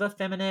little bit of a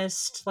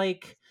feminist,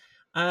 like,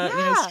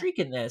 streak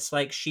in this.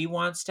 Like, she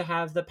wants to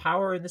have the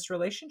power in this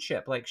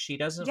relationship. Like, she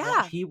doesn't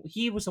want,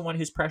 he was the one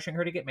who's pressuring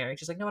her to get married.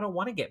 She's like, no, I don't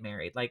want to get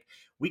married. Like,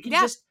 we can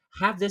just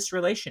have this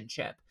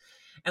relationship.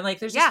 And like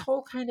there's this Yeah.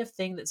 whole kind of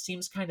thing that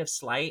seems kind of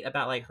slight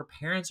about like her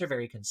parents are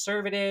very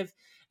conservative,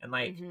 and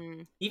like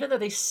even though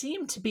they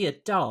seem to be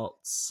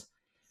adults,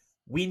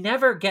 we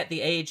never get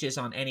the ages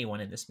on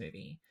anyone in this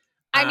movie.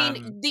 I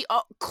mean, the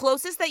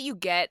closest that you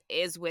get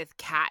is with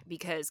Kat,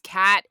 because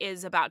Kat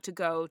is about to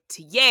go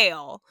to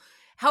Yale.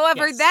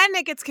 However, Yes. then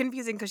it gets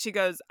confusing because she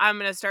goes, I'm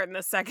going to start in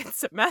the second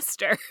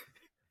semester.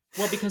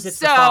 Well, because it's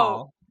the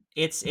fall.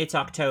 It's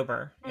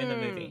October in the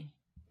movie.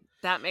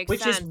 That makes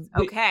Which sense.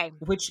 Okay.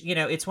 Which, you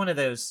know, it's one of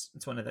those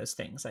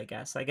things, I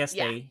guess. I guess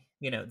they,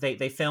 you know,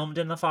 they filmed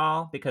in the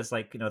fall because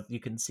like, you know, you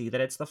can see that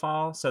it's the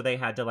fall, so they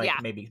had to like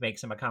maybe make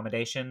some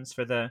accommodations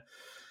for the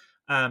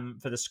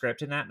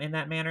script in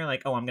that manner,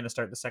 like, oh, I'm going to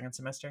start the second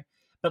semester.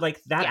 But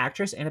like that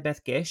actress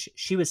Annabeth Gish,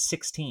 she was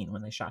 16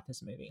 when they shot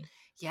this movie.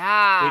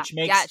 Yeah. Which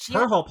makes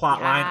her whole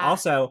plot line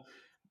also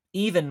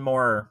even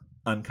more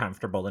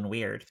uncomfortable and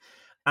weird.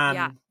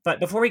 But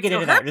before we get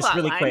into that, just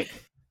really quick,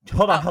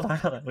 hold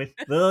on with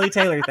the Lily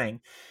Taylor thing.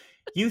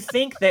 You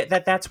think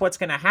that's what's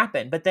going to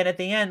happen, but then at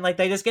the end, like,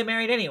 they just get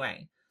married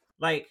anyway.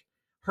 Like,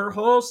 her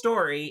whole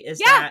story is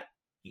that,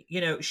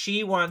 you know,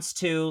 she wants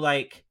to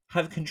like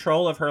have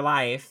control of her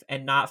life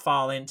and not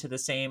fall into the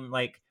same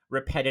like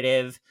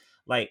repetitive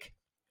like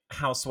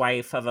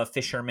housewife of a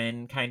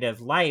fisherman kind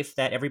of life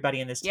that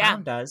everybody in this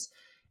town does.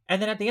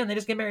 And then at the end, they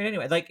just get married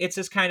anyway. Like, it's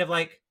just kind of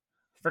like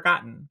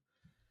forgotten.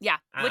 Yeah,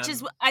 which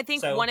is, I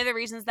think, one of the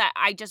reasons that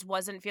I just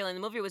wasn't feeling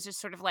the movie was just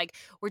sort of like,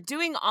 we're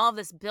doing all of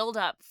this build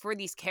up for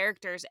these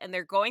characters and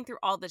they're going through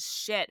all this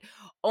shit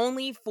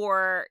only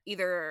for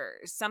either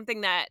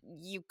something that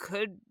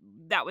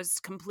that was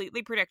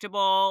completely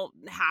predictable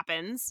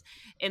happens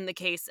in the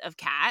case of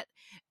Kat,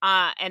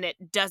 and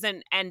it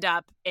doesn't end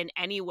up in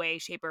any way,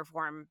 shape, or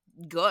form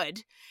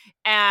good.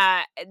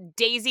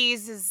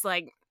 Daisy's is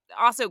like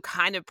also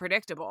kind of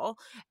predictable.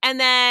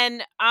 And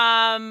then,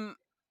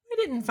 I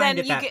didn't find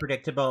it that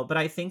predictable, but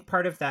I think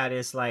part of that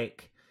is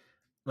like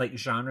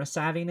genre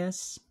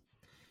savviness.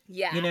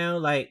 Yeah. You know,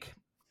 like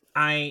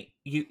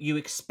you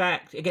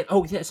expect again.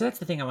 Oh, yeah, so that's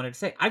the thing I wanted to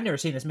say. I've never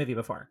seen this movie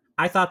before.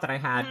 I thought that I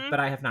had,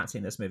 but I have not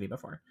seen this movie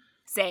before.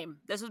 Same.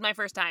 This was my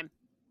first time.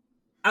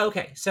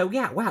 Okay, so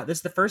yeah, wow, this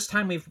is the first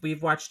time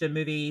we've watched a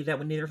movie that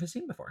neither of us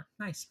seen before.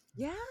 Nice.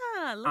 Yeah,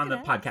 on the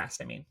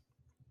podcast, I mean.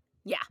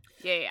 Yeah.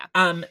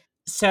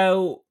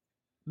 So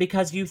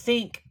because you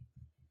think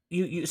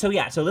so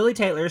Lily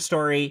Taylor's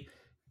story,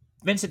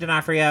 Vincent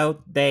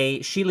D'Onofrio,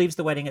 she leaves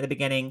the wedding at the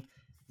beginning,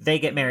 they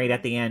get married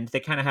at the end.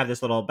 They kind of have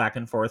this little back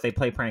and forth. They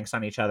play pranks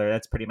on each other.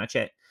 That's pretty much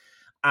it.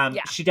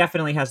 She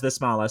definitely has the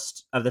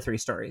smallest of the three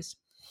stories.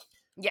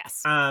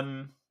 Yes.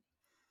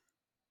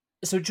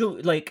 So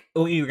Julie, like,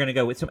 you were going to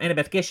go with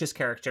Annabeth Gish's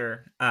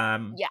character,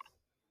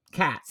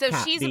 Kat. So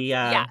Kat, she's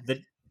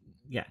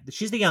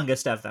she's the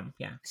youngest of them.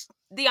 Yeah.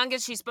 The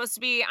youngest. She's supposed to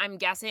be, I'm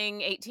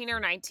guessing, 18 or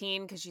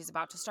 19 because she's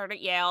about to start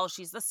at Yale.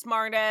 She's the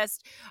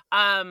smartest.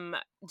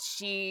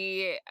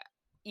 She,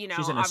 you know,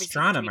 she's an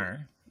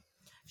astronomer.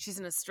 She's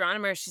an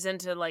astronomer. She's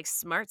into like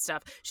smart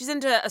stuff. She's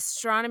into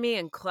astronomy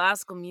and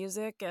classical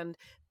music and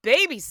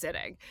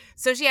babysitting.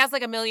 So she has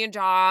like a million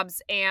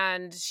jobs,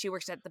 and she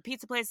works at the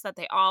pizza place that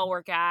they all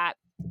work at,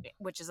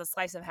 which is a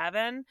slice of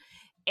heaven.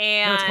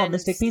 And no, it's called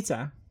Mystic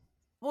Pizza.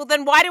 Well,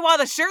 then why do all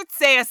the shirts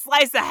say a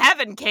slice of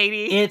heaven,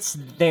 Katie? It's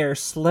their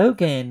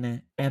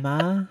slogan,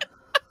 Emma.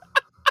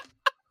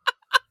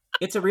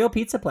 It's a real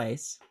pizza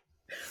place.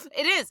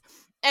 It is.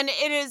 And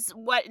it is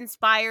what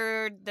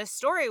inspired the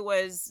story.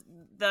 Was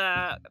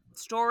the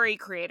story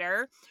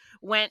creator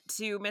went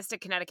to Mystic,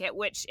 Connecticut,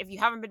 which if you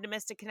haven't been to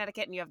Mystic,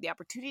 Connecticut and you have the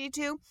opportunity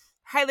to,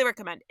 highly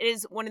recommend. It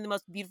is one of the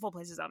most beautiful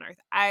places on earth.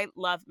 I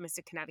love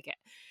Mystic, Connecticut.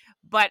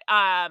 But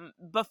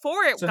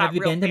before it got real fancy. So have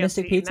you been to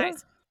Mystic Pizza?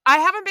 Nice, I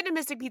haven't been to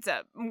Mystic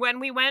Pizza. When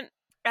we went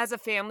as a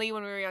family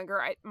when we were younger,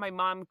 my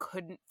mom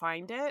couldn't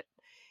find it.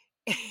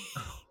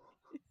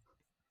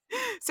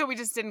 So we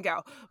just didn't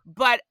go.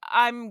 But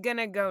I'm going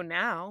to go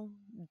now.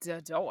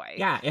 Dadoy.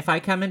 Yeah, if I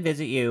come and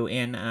visit you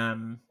in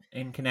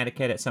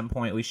Connecticut at some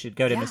point, we should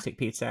go to Mystic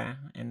Pizza.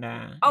 And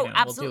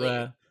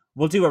absolutely.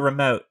 We'll do a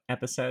remote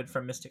episode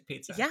from Mystic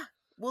Pizza. Yeah,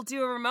 we'll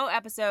do a remote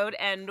episode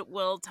and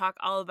we'll talk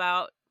all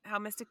about how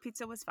Mystic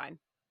Pizza was fine.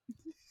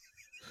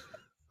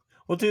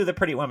 We'll do the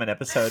Pretty Woman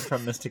episode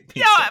from Mystic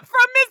Pizza. Yeah,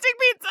 from Mystic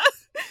Pizza.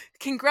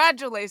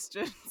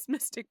 Congratulations,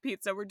 Mystic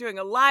Pizza. We're doing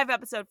a live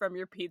episode from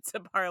your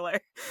pizza parlor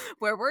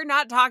where we're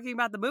not talking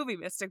about the movie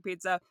Mystic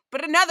Pizza,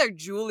 but another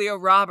Julia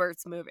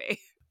Roberts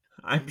movie.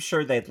 I'm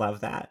sure they'd love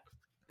that.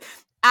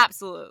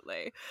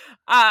 Absolutely.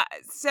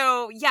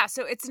 So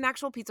it's an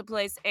actual pizza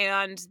place,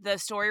 and the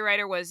story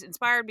writer was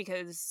inspired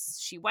because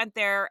she went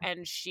there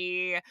and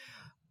she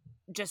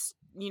just,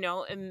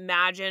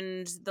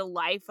 imagined the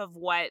life of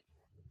what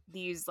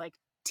these like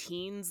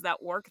teens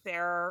that work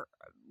there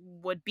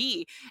would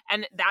be,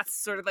 and that's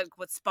sort of like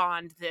what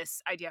spawned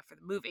this idea for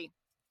the movie.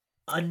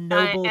 A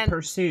noble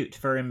pursuit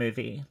for a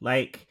movie.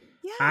 Like,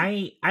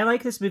 I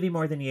like this movie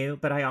more than you,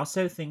 but I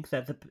also think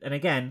that and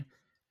again,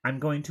 I'm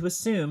going to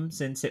assume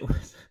since it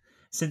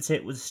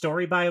was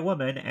story by a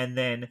woman and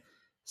then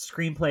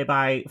screenplay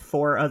by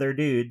 4 other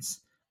dudes,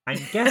 I'm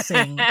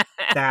guessing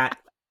that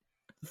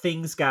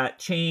things got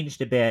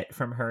changed a bit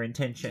from her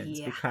intentions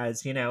Yeah.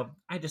 because,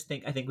 I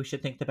think we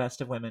should think the best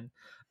of women.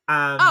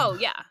 Oh,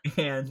 yeah.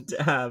 And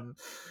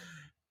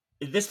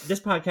this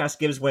podcast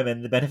gives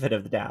women the benefit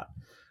of the doubt.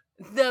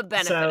 The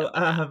benefit So, of the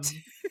doubt.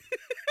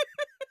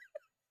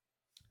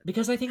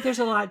 because I think there's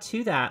a lot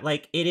to that.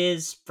 Like, it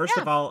is, first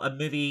Yeah. of all, a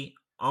movie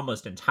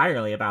almost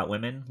entirely about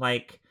women.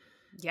 Like,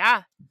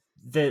 Yeah.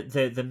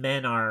 the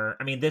men are,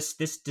 I mean, this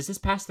does this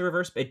pass the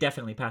reverse? It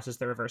definitely passes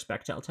the reverse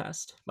Bechdel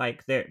test.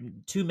 Like,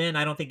 two men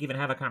I don't think even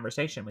have a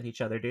conversation with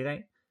each other, do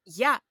they?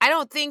 Yeah. I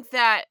don't think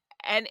that,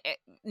 and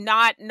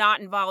not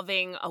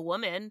involving a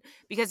woman,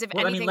 because if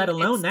Well, I mean, let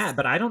anything, alone it's, that,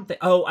 but I don't think,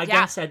 oh, I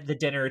yeah. guess at the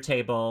dinner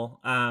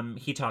table,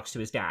 he talks to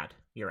his dad.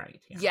 You're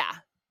right. Yeah. Yeah.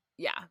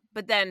 Yeah.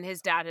 But then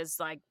his dad is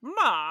like,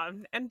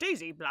 Mom and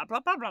Daisy, blah, blah,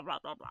 blah, blah, blah,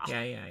 blah, blah.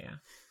 Yeah, yeah, yeah.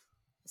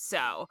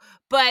 So,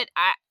 but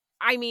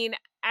I mean,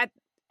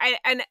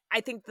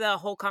 I think the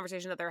whole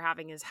conversation that they're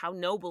having is how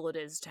noble it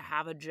is to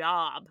have a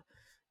job.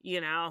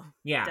 Yeah,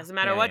 Doesn't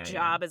matter yeah, what yeah, yeah.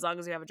 job, as long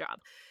as you have a job.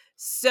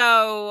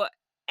 So,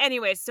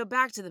 anyway, so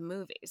back to the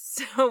movies.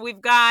 So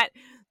we've got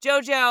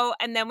JoJo,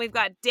 and then we've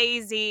got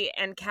Daisy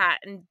and Kat.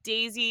 And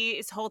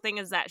Daisy's whole thing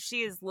is that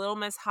she is Little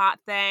Miss Hot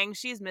Thing.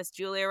 She's Miss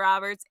Julia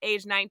Roberts,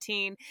 age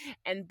 19.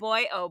 And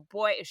boy, oh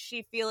boy, is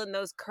she feeling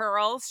those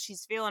curls.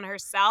 She's feeling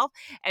herself.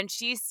 And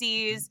she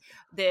sees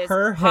this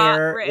Her hot,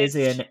 hair is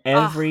rich, in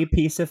every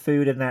piece of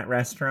food in that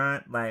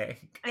restaurant.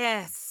 Like,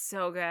 yes,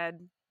 so good.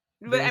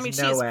 But I there's mean,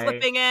 she no is way.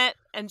 flipping it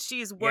and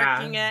she's Yeah.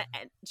 working it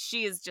and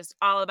she is just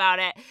all about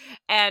it.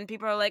 And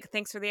people are like,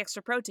 thanks for the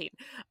extra protein.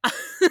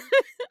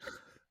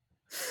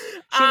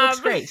 She looks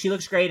um, great. She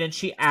looks great, and it's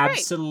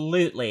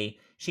great.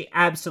 she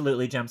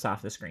absolutely jumps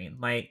off the screen.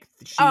 Like,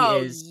 she Oh,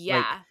 is like,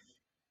 yeah.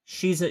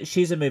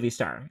 she's a movie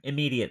star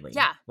immediately.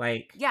 Yeah.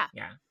 Like, Yeah.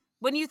 yeah.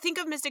 When you think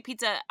of Mystic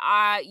Pizza,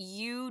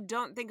 you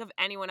don't think of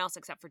anyone else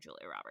except for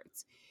Julia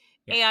Roberts.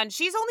 Yeah. And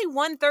she's only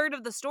 1/3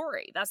 of the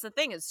story. That's the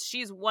thing, is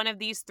she's one of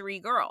these three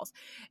girls.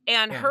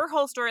 And Yeah. her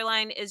whole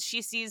storyline is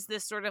she sees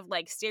this sort of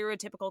like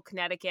stereotypical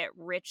Connecticut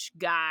rich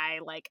guy,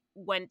 like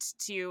went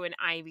to an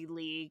Ivy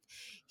League.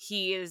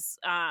 He is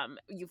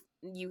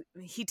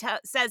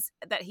says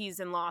that he's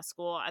in law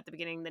school at the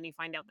beginning, then you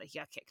find out that he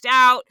got kicked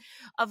out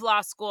of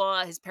law school.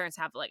 His parents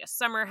have like a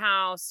summer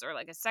house or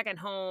like a second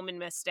home in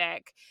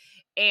Mystic.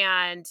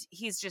 And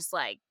he's just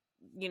like,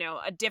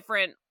 a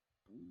different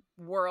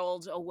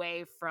world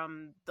away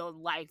from the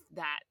life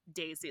that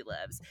Daisy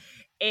lives.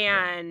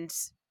 And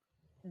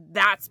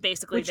that's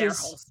basically Which their is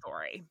whole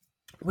story.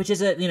 a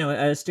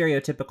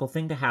stereotypical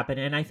thing to happen.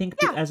 And I think,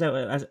 Yeah. as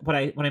what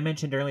I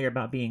mentioned earlier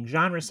about being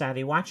genre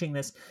savvy, watching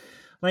this,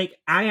 like,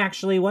 I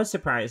actually was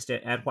surprised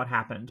at what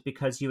happened,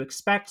 because you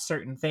expect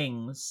certain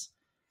things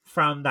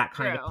from that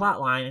kind of True.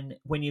 plot line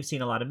when you've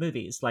seen a lot of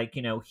movies. Like,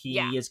 Yeah.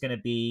 he is going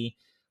to be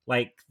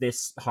like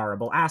this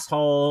horrible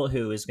asshole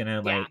who is going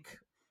to, Yeah. like,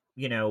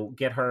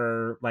 get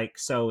her like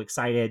so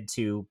excited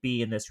to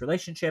be in this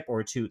relationship,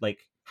 or to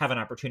like have an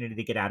opportunity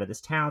to get out of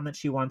this town that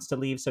she wants to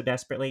leave so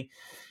desperately,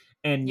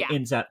 and Yeah.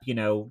 ends up,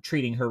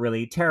 treating her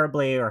really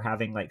terribly, or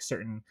having like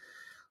certain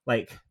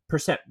like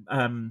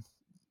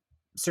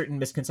certain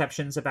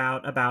misconceptions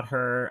about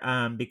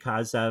her,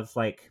 because of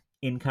like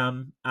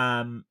income,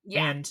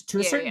 Yeah. and to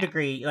a Yeah. certain Yeah.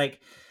 degree,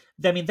 like,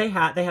 I mean, they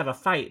have a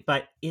fight,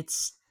 but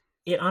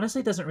it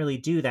honestly doesn't really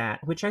do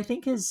that, which I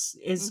think is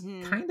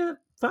Mm-hmm. kind of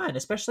fun,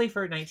 especially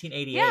for Yeah.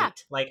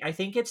 1988. Like, I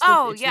think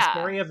Oh, it's the yeah.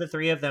 story of the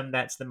three of them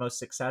that's the most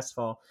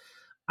successful,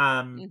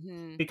 um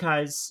Mm-hmm.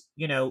 because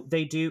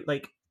they do,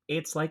 like,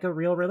 it's like a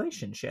real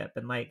relationship,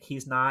 and like,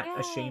 he's not Yeah.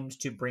 ashamed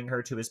to bring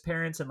her to his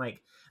parents, and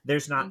like,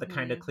 there's not the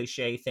kind of Mm-hmm.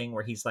 cliche thing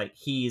where he's like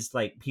he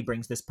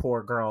brings this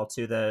poor girl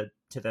to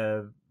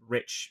the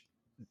rich.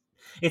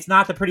 It's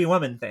not the Pretty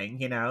Woman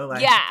thing, Yeah,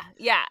 like,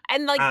 yeah.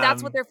 And like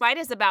that's what um their fight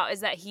is about, is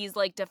that he's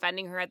like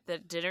defending her at the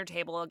dinner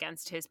table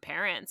against his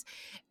parents.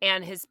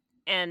 And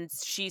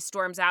she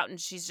storms out and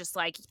she's just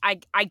like,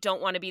 I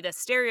don't want to be the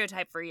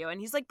stereotype for you. And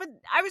he's like, but yeah.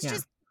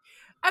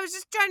 I was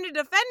just trying to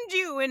defend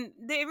you, and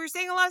they were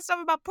saying a lot of stuff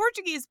about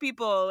Portuguese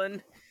people and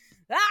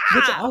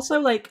Which ah. also,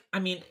 like, I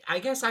mean, I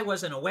guess I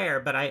wasn't aware,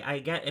 but I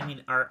get, I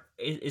mean,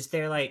 is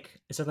there like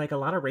a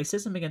lot of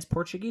racism against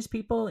Portuguese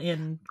people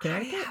in I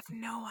Connecticut? have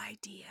no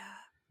idea.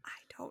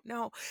 I don't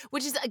know.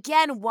 Which is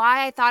again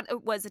why I thought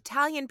it was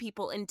Italian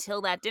people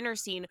until that dinner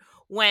scene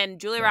when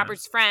Julia Yeah.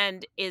 Roberts'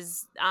 friend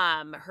is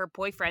her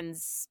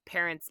boyfriend's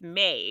parents'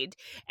 maid.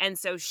 And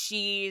so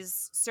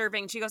she's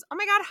serving, she goes, "Oh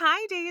my god,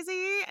 hi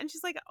Daisy." And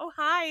she's like, "Oh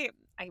hi."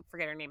 I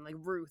forget her name, like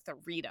Ruth or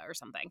Rita or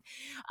something.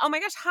 "Oh my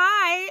gosh,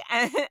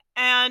 hi."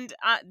 And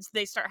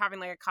they start having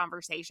like a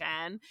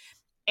conversation,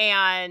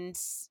 and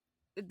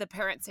the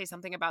parents say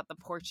something about the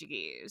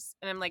Portuguese.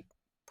 And I'm like,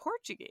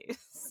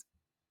 Portuguese?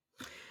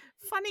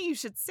 Funny you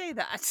should say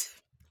that.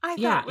 I thought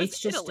Yeah, it was it's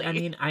just, I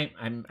Italy. mean,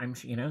 I'm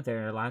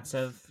there are lots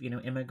of,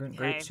 immigrant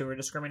Okay. groups who are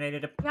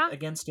discriminated Yeah.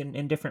 against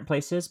in different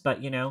places, but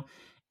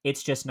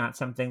it's just not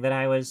something that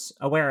I was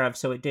aware of,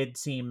 so it did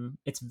seem,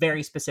 it's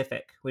very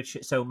specific, which,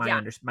 so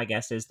Yeah. my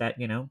guess is that,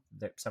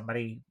 that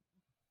somebody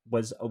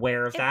was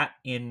aware of It, that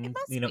it in,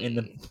 must in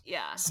the be.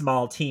 Yeah.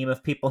 small team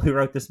of people who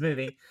wrote this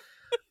movie.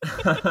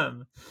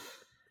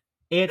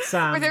 It's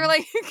Or they were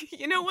like,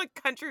 you know what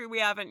country we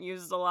haven't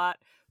used a lot?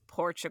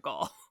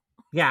 Portugal.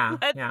 yeah,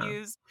 Let's yeah.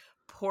 use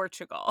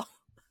Portugal.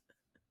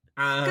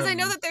 Because I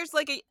know that there's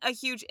like a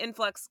huge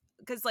influx,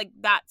 because like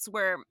that's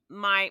where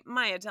my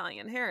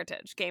Italian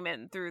heritage came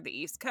in through the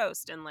East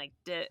Coast, and like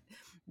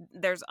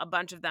there's a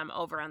bunch of them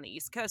over on the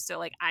East Coast, so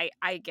like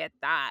I get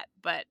that,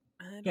 but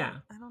yeah.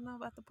 I don't know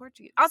about the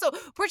Portuguese. Also,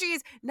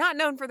 Portuguese not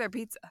known for their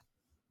pizza.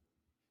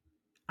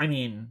 I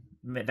mean,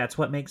 that's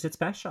what makes it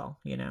special,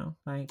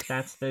 like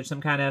there's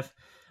some kind of,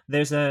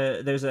 there's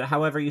a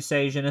however you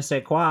say je ne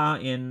sais quoi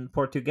in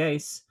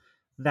Portuguese,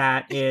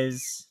 that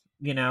is,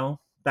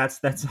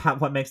 that's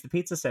what makes the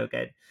pizza so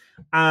good.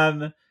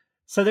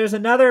 So there's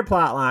another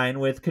plot line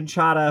with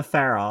Conchata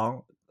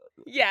Farrell.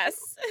 Yes.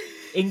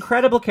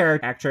 Incredible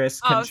character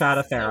actress, Oh,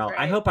 Conchata so Farrell. I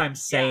great. hope I'm Yeah.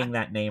 saying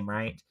that name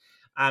right.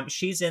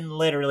 She's in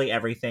literally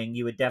everything.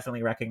 You would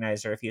definitely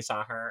recognize her if you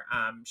saw her.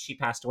 She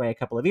passed away a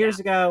couple of years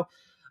ago.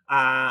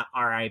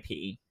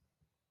 R.I.P.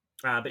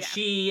 But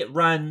she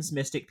runs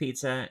Mystic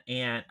Pizza,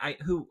 and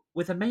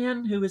with a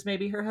man who is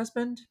maybe her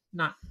husband.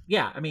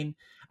 I mean,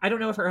 I don't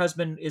know if her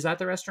husband is at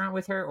the restaurant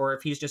with her or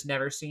if he's just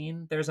never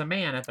seen. There's a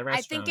man at the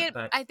restaurant,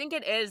 I think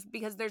it is,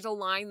 because there's a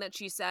line that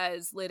she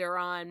says later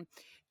on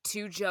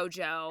to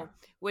JoJo,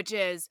 which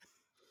is,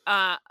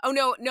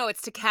 no,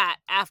 it's to Kat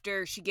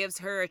after she gives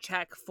her a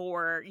check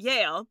for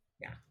Yale.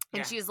 Yeah.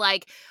 And she's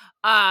like,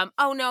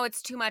 oh no,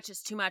 it's too much. And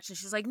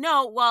she's like,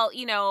 no, well,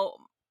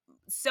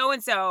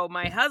 so-and-so,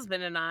 my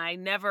husband and I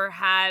never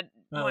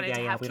wanted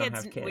to have we kids.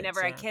 Don't have kids. We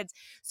never had kids.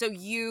 So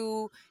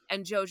you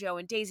and JoJo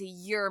and Daisy,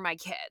 you're my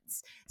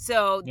kids.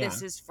 So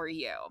this is for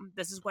you.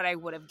 This is what I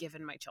would have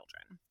given my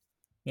children.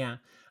 Yeah.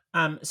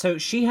 So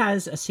she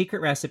has a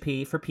secret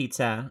recipe for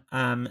pizza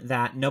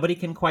that nobody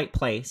can quite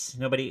place.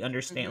 Nobody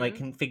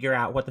can figure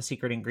out what the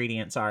secret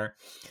ingredients are.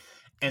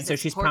 And so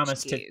she's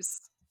promised to,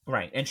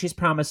 right. And she's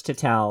promised to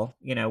tell,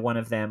 one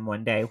of them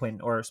one day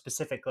or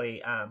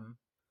specifically,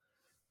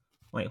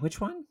 wait,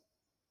 which one?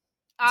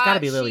 It's got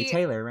to be Lily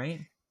Taylor, right?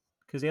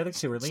 Because the other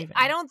two were leaving.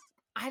 I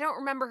don't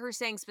remember her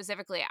saying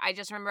specifically. I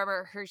just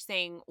remember her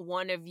saying,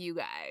 one of you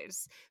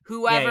guys,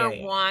 whoever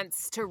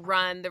wants to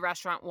run the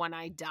restaurant when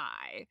I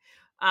die,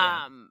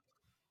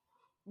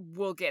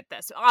 will get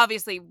this.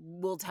 Obviously,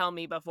 will tell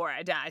me before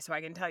I die so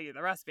I can tell you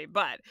the recipe.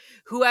 But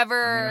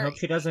whoever, I hope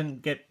she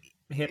doesn't get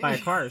hit by a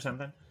car or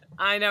something.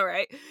 I know,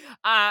 right?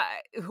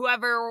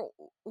 Whoever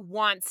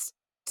wants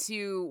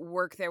to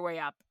work their way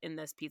up in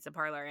this pizza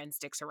parlor and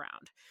sticks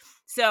around.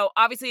 So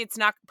obviously it's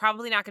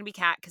probably not going to be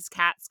Kat, because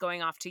Kat's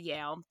going off to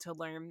Yale to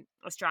learn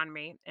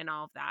astronomy and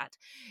all of that.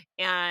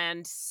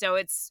 And so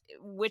it's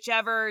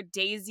whichever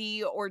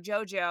Daisy or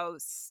JoJo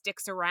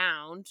sticks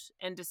around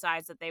and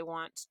decides that they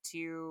want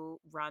to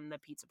run the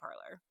pizza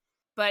parlor.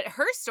 But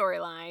her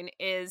storyline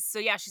is,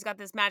 she's got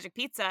this magic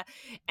pizza,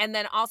 and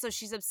then also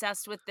she's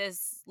obsessed with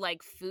this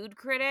like food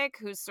critic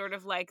who's sort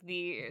of like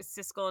the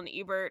Siskel and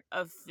Ebert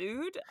of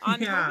food on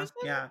television.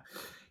 Yeah,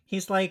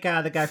 he's like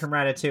the guy from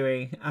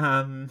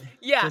Ratatouille.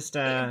 Just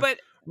but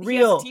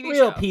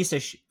real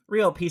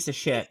piece of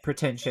shit,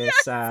 pretentious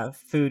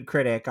food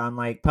critic on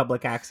like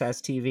public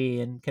access TV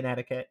in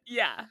Connecticut.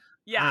 Yeah.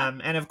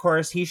 And of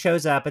course he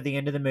shows up at the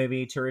end of the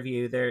movie to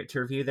review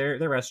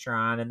their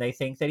restaurant, and they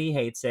think that he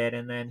hates it,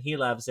 and then he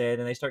loves it,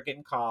 and they start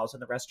getting calls,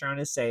 and the restaurant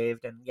is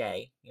saved, and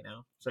yay,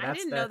 So I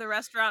didn't know the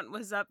restaurant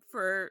was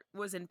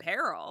in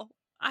peril.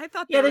 I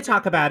thought they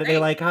talk about it. They're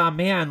like, oh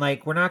man,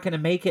 like we're not going to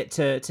make it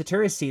to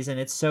tourist season.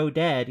 It's so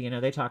dead. They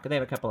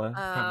have a couple of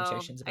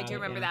conversations about it. I do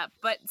remember that.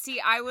 But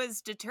see, I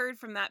was deterred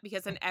from that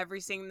because in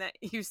every scene that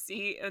you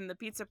see in the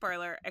pizza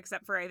parlor,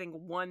 except for I think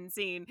one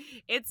scene,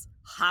 it's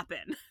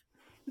hopping.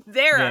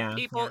 There are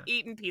people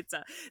eating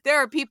pizza. There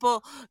are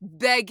people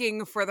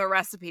begging for the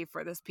recipe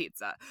for this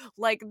pizza.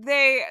 Like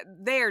they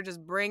are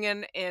just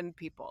bringing in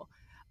people.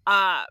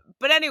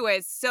 But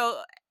anyways,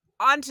 so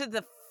on to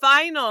the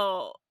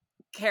final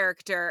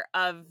character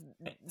of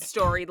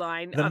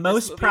storyline, the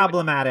most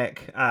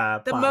problematic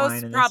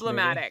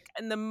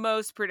and the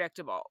most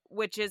predictable,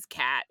 which is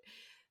Kat,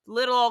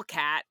 little old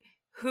Kat,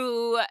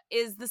 who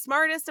is the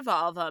smartest of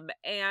all of them,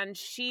 and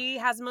she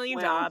has a million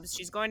jobs.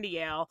 She's going to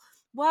Yale.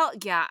 Well,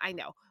 yeah, I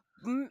know.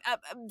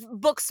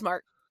 Book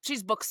smart.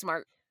 She's book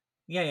smart.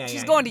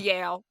 She's going to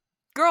Yale.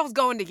 Girl's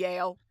going to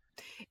Yale.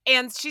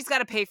 And she's got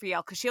to pay for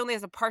Yale because she only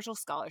has a partial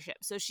scholarship.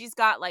 So she's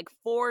got like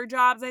 4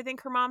 jobs, I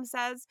think her mom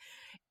says.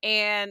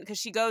 And because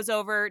she goes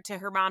over to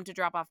her mom to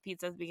drop off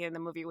pizza at the beginning of the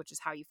movie, which is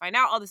how you find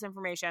out all this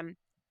information.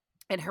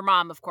 And her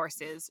mom, of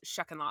course, is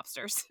shucking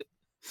lobsters.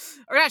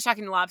 Or not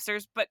shucking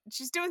lobsters, but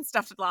she's doing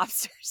stuff with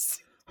lobsters.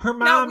 Her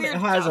mom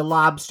has a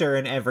lobster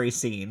in every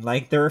scene.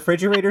 Like the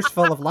refrigerator's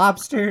full of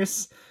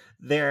lobsters.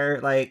 They're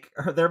like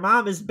their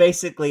mom is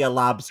basically a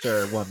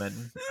lobster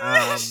woman.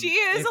 She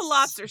is a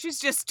lobster.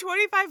 She's just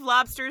 25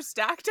 lobsters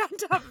stacked on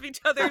top of each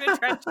other in a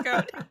trench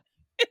coat.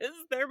 Is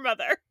their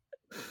mother?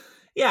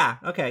 Yeah.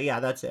 Okay. Yeah,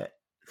 that's it.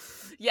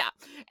 Yeah.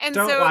 And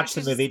don't watch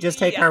the movie. Just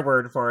take our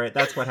word for it.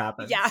 That's what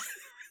happens. Yeah.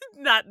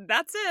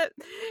 That's it.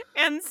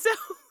 And so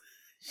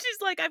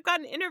she's like, I've got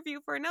an interview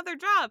for another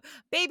job,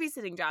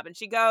 babysitting job. And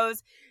she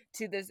goes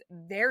to this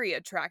very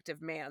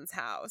attractive man's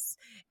house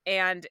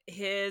and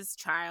his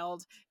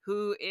child,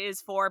 who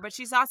is 4, but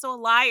she's also a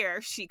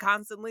liar. She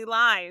constantly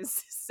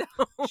lies. So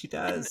She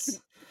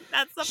does.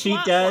 that's the She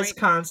plot does point.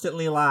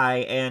 constantly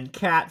lie, and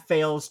Kat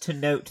fails to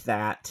note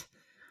that.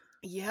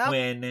 Yep.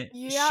 When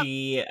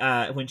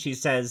she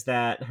says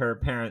that her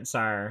parents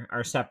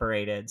are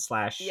separated /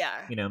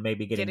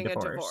 maybe getting a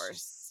divorced.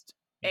 divorce.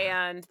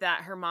 And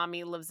that her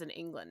mommy lives in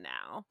England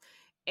now.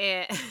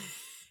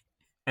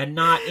 And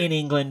not in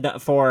England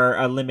for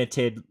a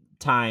limited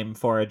time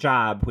for a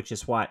job, which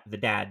is what the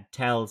dad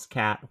tells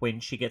Kat when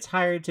she gets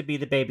hired to be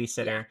the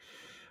babysitter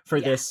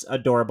for this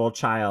adorable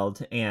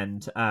child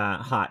and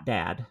hot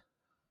dad.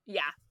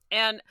 Yeah.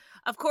 And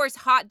of course,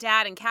 hot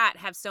dad and Kat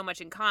have so much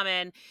in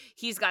common.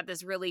 He's got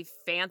this really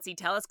fancy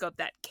telescope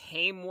that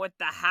came with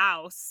the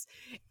house.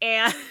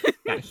 And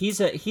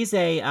he's a he's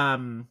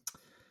a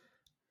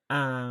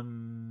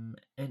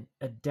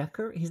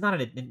decorator.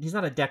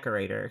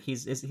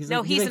 He's an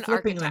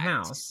flipping the architect.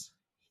 house.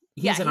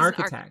 He's an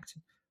architect.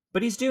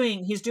 But he's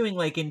doing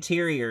like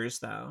interiors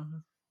though.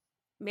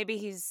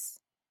 Maybe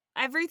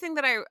every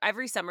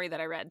summary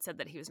that I read said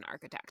that he was an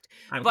architect.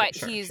 But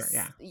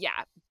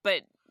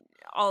but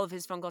all of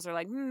his phone calls are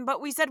like,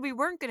 but we said we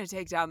weren't going to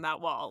take down that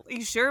wall. Are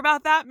you sure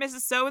about that, Mrs.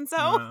 So-and-so?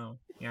 Oh,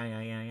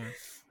 yeah.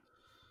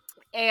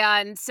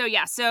 And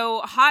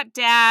so hot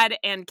dad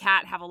and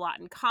Kat have a lot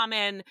in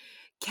common.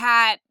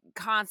 Kat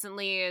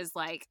constantly is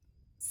like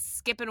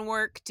skipping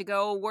work to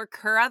go work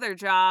her other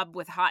job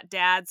with hot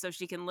dad so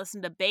she can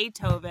listen to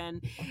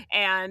Beethoven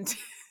and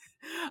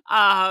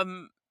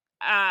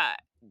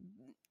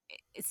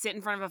sit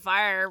in front of a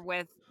fire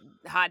with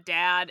hot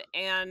dad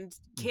and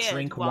kid.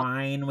 Drink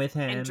wine with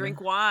him. And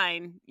drink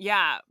wine.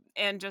 Yeah.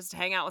 And just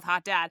hang out with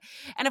hot dad.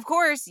 And of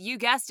course, you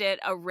guessed it,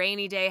 a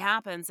rainy day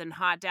happens and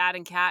hot dad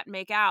and Kat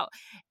make out,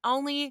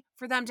 only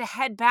for them to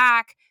head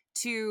back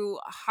to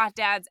hot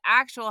dad's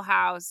actual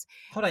house.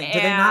 Hold on, do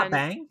they not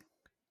bang?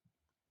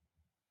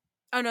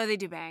 Oh no, they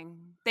do bang.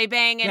 They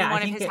bang in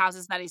one of his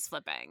houses that he's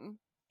flipping.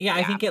 Yeah,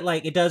 I think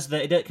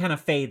it kind of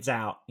fades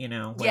out,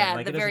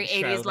 where, the very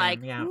 80s, like,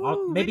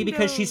 maybe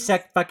because she's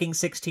fucking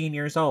 16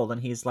 years old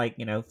and he's like,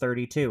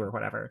 32 or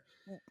whatever.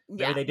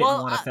 Maybe they didn't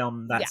want to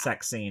film that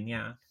sex scene,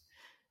 yeah.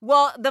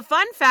 Well, the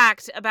fun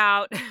fact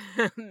about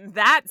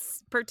that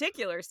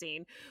particular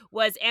scene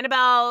was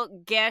Annabelle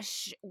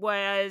Gish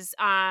was,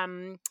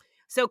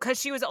 so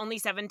because she was only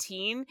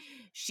 17,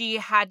 she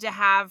had to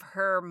have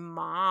her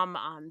mom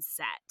on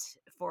set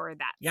for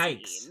that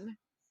scene.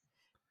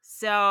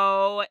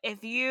 So and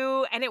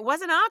it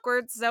wasn't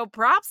awkward, so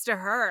props to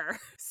her.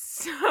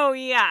 So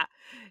yeah,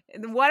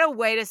 what a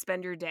way to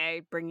spend your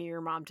day bringing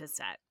your mom to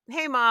set.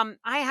 Hey mom,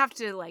 I have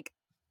to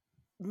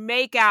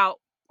make out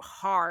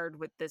hard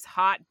with this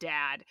hot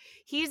dad.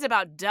 He's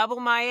about double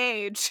my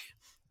age.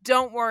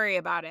 Don't worry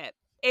about it.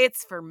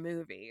 It's for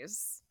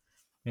movies.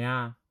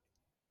 Yeah.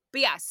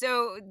 But yeah,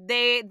 so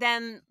they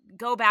then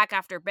go back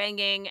after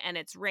banging and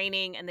it's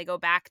raining and they go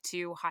back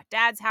to hot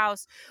dad's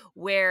house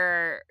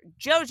where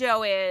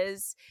JoJo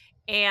is,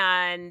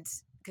 and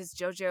because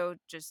JoJo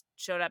just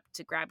showed up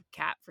to grab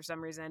Kat for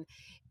some reason,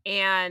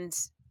 and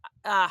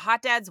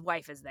hot dad's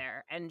wife is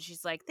there and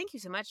she's like, thank you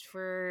so much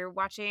for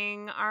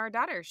watching our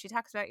daughter. She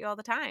talks about you all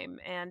the time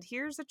and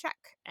here's a check.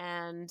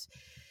 And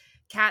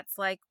Kat's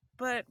like,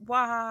 but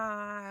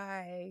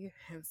why?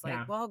 And it's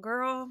like, well,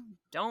 girl,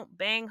 don't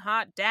bang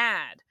hot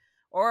dad.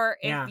 Or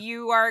if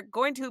you are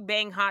going to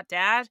bang hot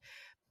dad,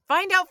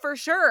 find out for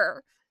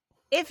sure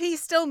if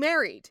he's still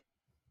married.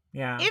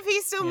 Yeah. If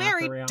he's still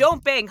married,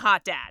 don't bang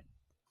hot dad.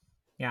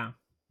 Yeah.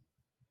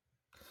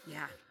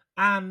 Yeah.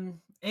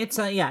 It's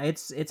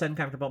it's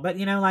uncomfortable, but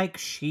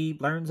she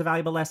learns a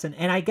valuable lesson,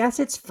 and I guess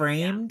it's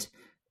framed.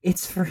 Yeah.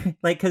 It's for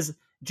because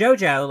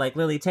JoJo,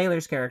 Lily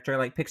Taylor's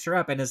character, picks her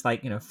up and is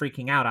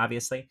freaking out,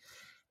 obviously,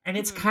 and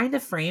it's kind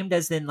of framed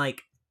as in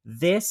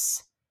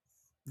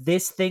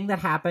this thing that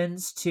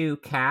happens to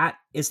Kat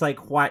is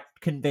what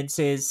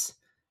convinces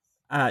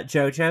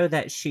JoJo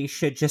that she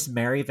should just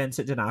marry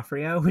Vincent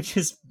D'Onofrio, which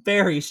is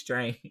very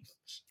strange.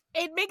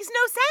 It makes no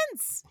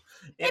sense.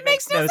 It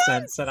makes no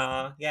sense at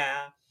all.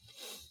 Yeah.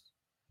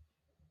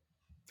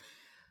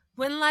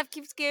 When life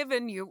keeps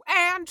giving you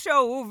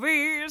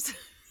anchovies.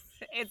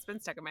 It's been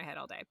stuck in my head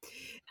all day.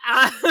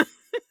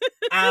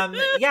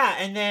 Yeah,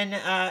 and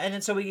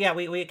then so we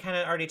kind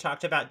of already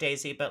talked about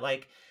Daisy, but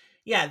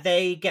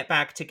they get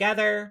back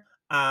together.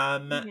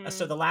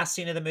 So the last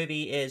scene of the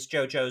movie is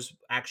JoJo's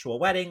actual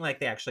wedding.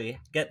 They actually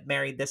get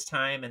married this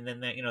time, and then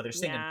they're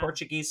singing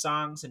Portuguese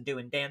songs and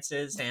doing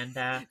dances and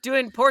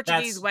doing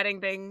Portuguese wedding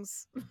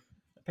things.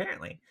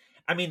 Apparently,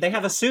 I mean, they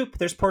have a soup.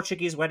 There's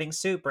Portuguese wedding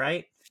soup,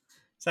 right?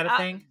 Is that a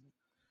thing?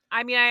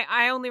 I mean,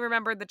 I only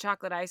remembered the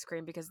chocolate ice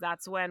cream because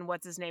that's when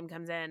what's his name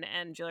comes in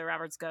and Julia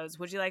Roberts goes,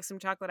 "Would you like some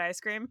chocolate ice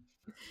cream?"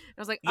 I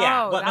was like,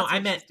 "Oh, well, that's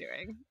what she's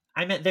doing."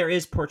 I meant there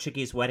is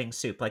Portuguese wedding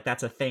soup.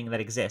 That's a thing that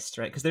exists,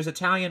 right? Because there's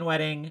Italian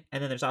wedding,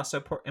 and then there's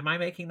also am I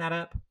making that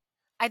up?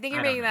 I think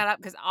you're I don't making know. that up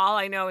because all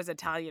I know is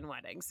Italian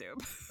wedding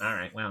soup. All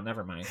right, well,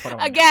 never mind. What do I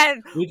know?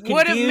 Again, We've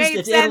would have confused made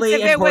it's sense Italy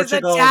if and it was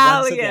Portugal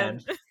once again.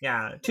 Italian.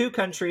 Yeah, 2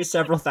 countries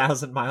several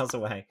thousand miles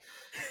away.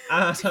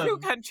 2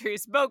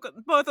 countries,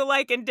 both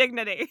alike in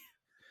dignity.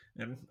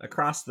 And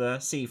across the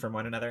sea from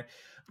one another.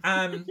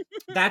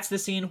 That's the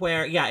scene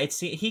where, yeah,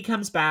 he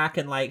comes back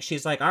and like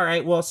she's like, all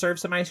right, we'll serve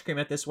some ice cream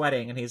at this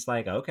wedding, and he's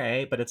like,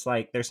 okay, but it's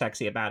like they're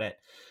sexy about it.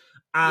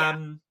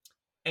 Yeah.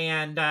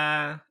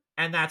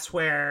 And that's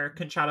where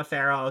Conchata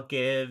Ferrell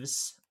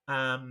gives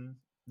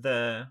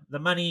the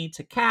money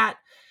to Kat,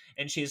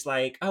 and she's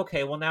like,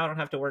 okay, well now I don't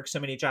have to work so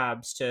many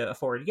jobs to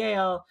afford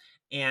Yale,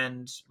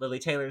 and Lily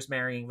Taylor's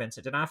marrying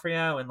Vincent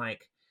D'Onofrio, and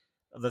like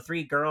the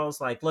 3 girls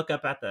like look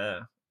up at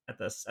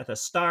the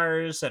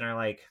stars and are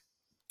like,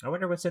 I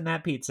wonder what's in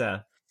that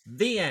pizza.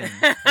 The end.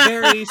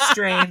 Very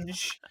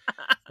strange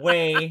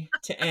way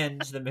to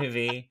end the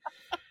movie.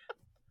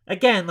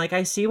 Again, like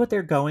I see what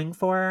they're going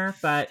for,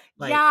 but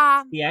like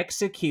Yeah. the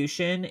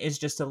execution is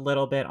just a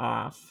little bit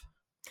off.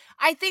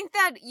 I think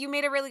that you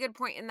made a really good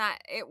point in that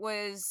it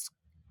was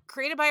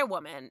created by a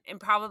woman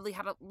and probably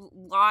had a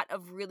lot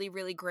of really,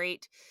 really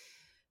great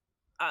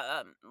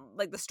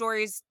like the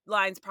stories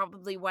lines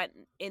probably went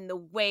in the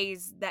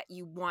ways that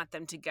you want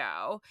them to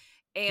go,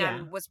 Yeah.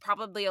 and was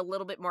probably a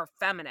little bit more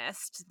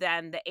feminist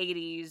than the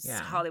 80s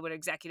Yeah. Hollywood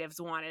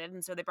executives wanted,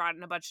 and so they brought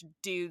in a bunch of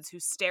dudes who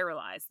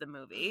sterilized the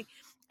movie,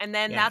 and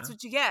then Yeah. that's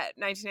what you get,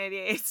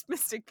 1988's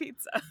Mystic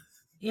Pizza.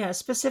 Yeah,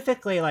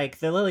 specifically like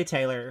the Lily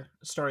Taylor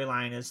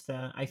storyline is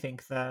I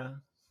think It's so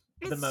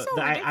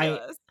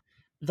ridiculous.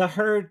 the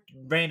her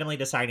randomly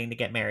deciding to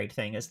get married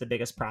thing is the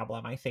biggest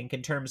problem, I think,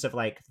 in terms of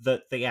like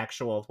the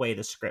actual way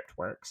the script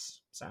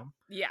works. So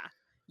Yeah.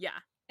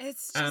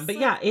 It's just but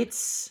like,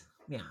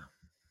 yeah.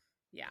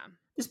 yeah.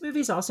 This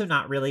movie's also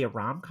not really a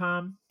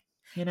rom-com,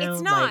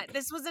 It's not. like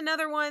This was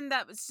another one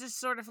that was just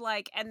sort of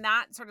like, and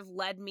that sort of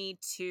led me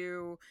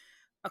to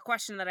a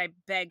question that I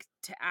beg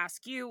to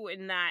ask you,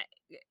 in that,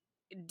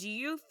 do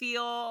you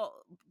feel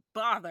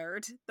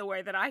bothered the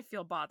way that I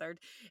feel bothered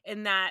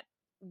in that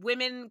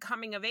women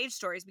coming of age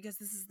stories, because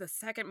this is the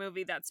second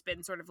movie that's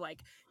been sort of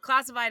like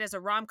classified as a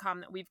rom-com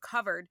that we've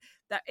covered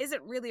that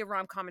isn't really a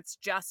rom-com, it's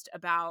just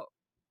about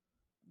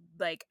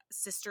like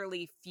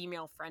sisterly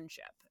female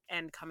friendship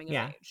and coming of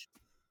yeah, age.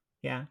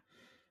 yeah.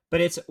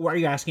 But are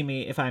you asking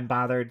me if I'm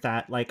bothered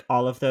that like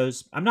all of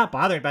those? I'm not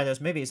bothered by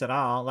those movies at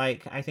all.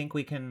 Like I think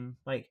we can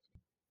like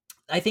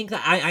I think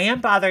that I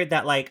am bothered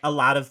that like a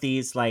lot of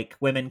these like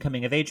women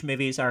coming of age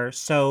movies are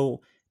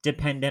so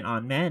dependent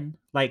on men.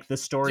 Like the Yeah.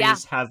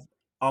 stories have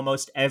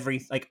almost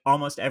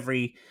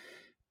every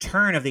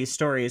turn of these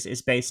stories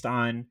is based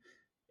on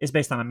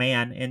a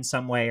man in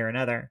some way or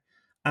another.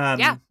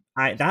 Yeah.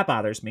 I that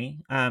bothers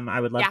me. I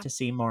would love Yeah. to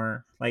see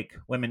more like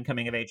women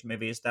coming of age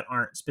movies that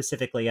aren't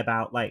specifically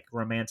about like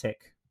romantic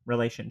Yeah.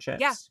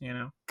 relationships, you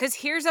know? Because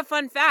here's a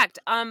fun fact.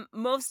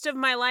 Most of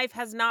my life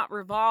has not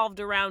revolved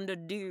around a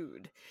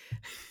dude.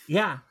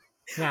 Yeah.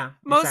 Yeah,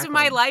 Most of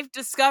my exactly. life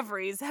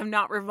discoveries have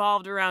not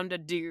revolved around a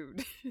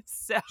dude.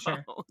 So,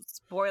 Sure.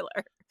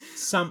 spoiler.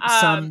 Some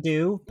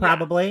do Yeah.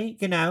 probably,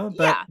 but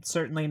Yeah.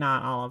 certainly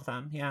not all of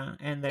them. Yeah.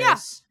 And Yeah.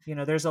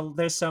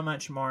 there's so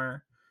much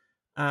more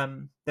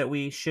that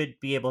we should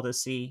be able to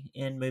see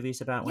in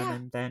movies about Yeah.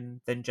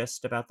 women than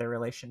just about their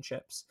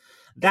relationships.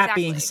 That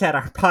being Exactly. said,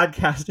 our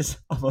podcast is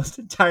almost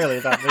entirely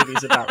about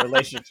movies about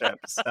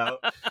relationships. So,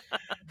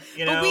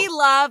 But we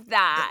love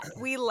that.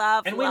 We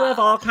love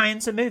all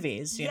kinds of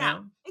movies,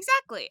 Yeah,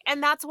 exactly.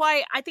 And that's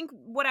why I think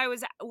what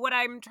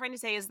I'm trying to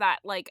say is that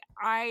like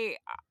I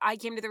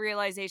came to the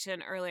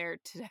realization earlier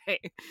today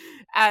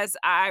as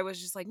I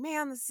was just like,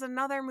 man, this is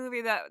another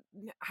movie that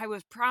I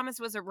was promised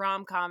was a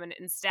rom-com and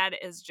instead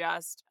is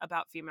just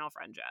about female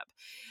friendship.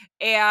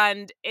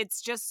 And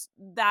it's just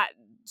that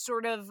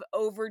sort of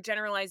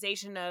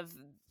overgeneralization of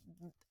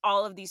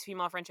all of these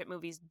female friendship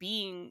movies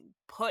being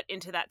put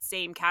into that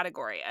same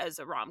category as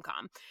a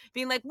rom-com,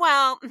 being like,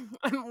 well,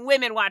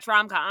 women watch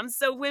rom-coms,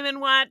 so women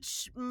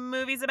watch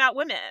movies about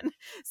women,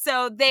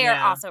 so they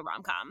are also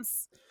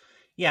rom-coms.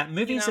 Yeah,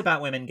 movies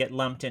about women get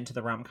lumped into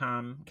the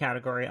rom-com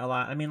category a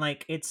lot. I mean,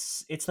 like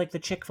it's like the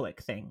chick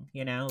flick thing,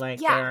 like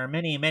there are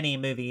many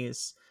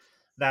movies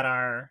that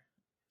are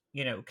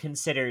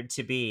considered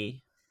to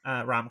be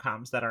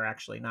rom-coms that are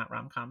actually not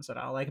rom-coms at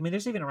all. Like, I mean,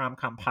 there's even a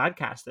rom-com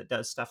podcast that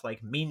does stuff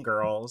like Mean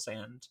Girls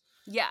and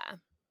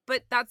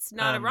but that's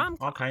not a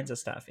rom-com. all kinds of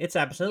stuff. It's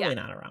absolutely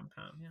not a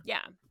rom-com.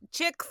 Yeah.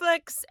 Chick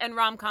flicks and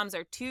rom-coms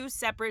are two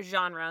separate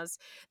genres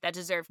that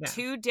deserve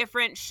two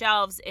different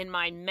shelves in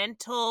my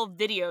mental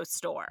video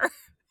store.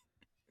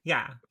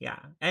 Yeah.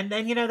 And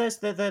then there's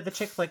the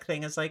chick flick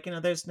thing is like,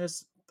 there's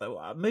this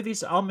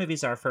movies, all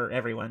movies are for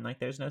everyone. Like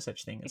there's no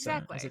such thing as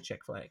a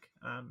chick flick.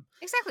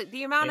 Exactly.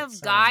 The amount of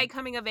guy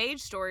coming of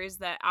age stories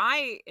that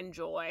I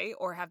enjoy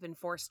or have been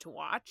forced to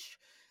watch,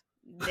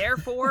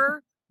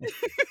 therefore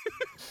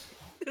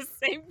the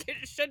same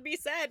should be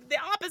said the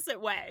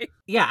opposite way.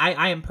 Yeah,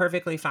 I am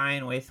perfectly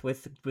fine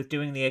with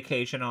doing the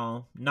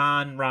occasional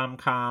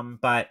non-rom-com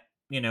but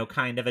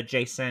kind of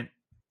adjacent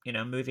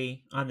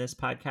movie on this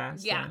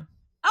podcast. Yeah.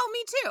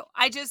 me too.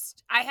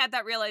 I had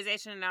that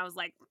realization and I was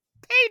like,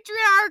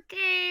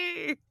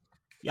 patriarchy.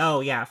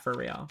 Oh yeah, for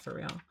real.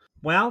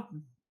 Well,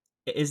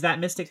 is that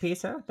Mystic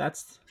Pizza?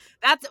 That's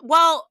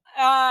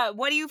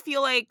what do you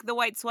feel like the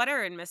white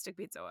sweater in Mystic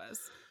Pizza was?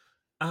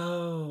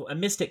 Oh, a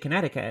Mystic,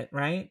 Connecticut,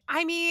 right?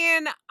 I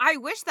mean, I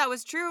wish that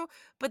was true,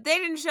 but they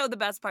didn't show the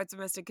best parts of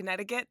Mystic,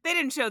 Connecticut. They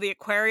didn't show the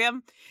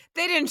aquarium.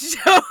 They didn't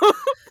show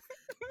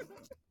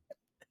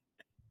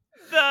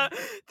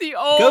the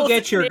old. Go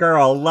get your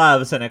girl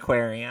loves an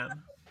aquarium.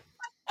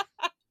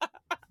 But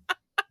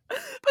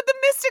the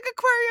Mystic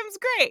Aquarium's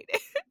great.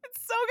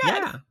 It's so good.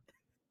 Yeah.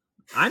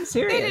 I'm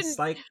serious.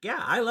 Like, yeah,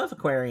 I love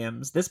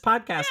aquariums. This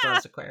podcast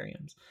loves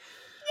aquariums.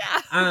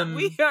 Yeah.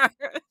 We are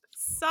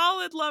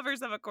solid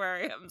lovers of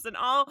aquariums and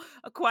all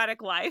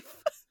aquatic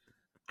life.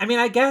 I mean,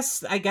 I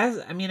guess, I guess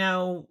it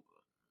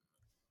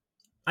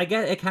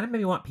kind of made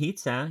me want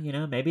pizza,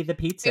 maybe the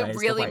pizza It is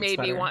really the white made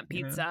sweater, me want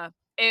pizza.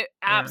 It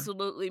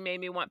absolutely made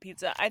me want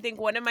pizza. I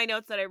think one of my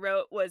notes that I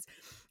wrote was,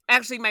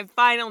 actually my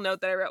final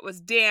note that I wrote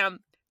was, damn,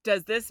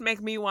 does this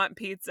make me want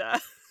pizza?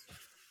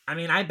 I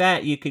mean, I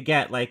bet you could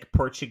get like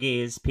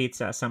Portuguese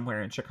pizza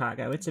somewhere in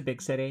Chicago. It's a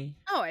big city.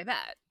 Oh, I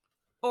bet.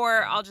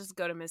 Or I'll just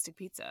go to Mystic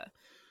Pizza.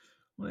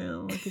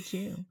 Well, look at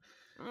you.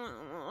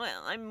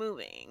 Well, I'm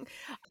moving.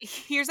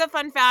 Here's a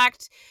fun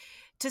fact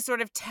to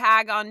sort of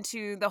tag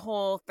onto the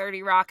whole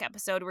 30 Rock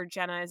episode where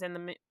Jenna is in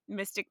the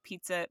Mystic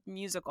Pizza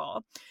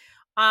musical.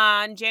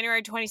 On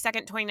January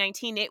 22nd,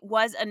 2019, it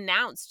was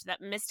announced that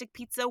Mystic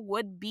Pizza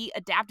would be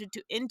adapted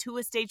into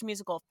a stage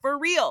musical. For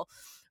real.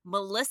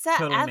 Melissa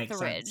Totally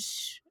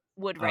Etheridge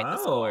would write the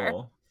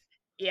score.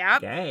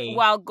 Yep. Gay.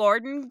 While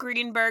Gordon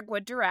Greenberg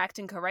would direct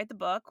and co-write the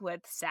book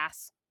with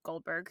Sass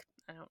Goldberg.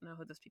 I don't know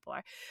who those people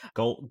are.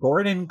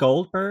 Gordon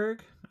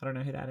Goldberg? I don't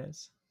know who that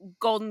is.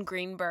 Golden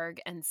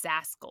Greenberg and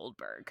Sass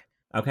Goldberg.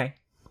 Okay.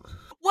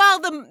 Well,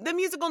 the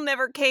musical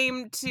never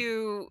came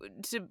to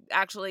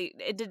actually,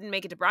 it didn't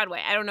make it to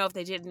Broadway. I don't know if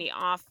they did any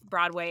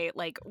off-Broadway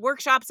like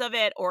workshops of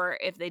it or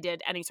if they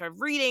did any sort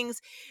of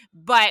readings,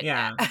 but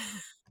yeah.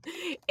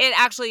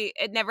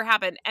 it never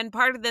happened. And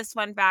part of this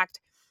fun fact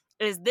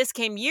is this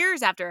came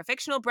years after a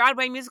fictional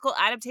Broadway musical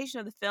adaptation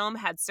of the film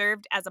had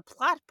served as a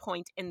plot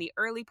point in the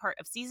early part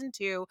of season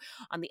 2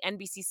 on the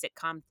NBC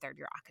sitcom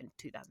 30 Rock in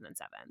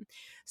 2007.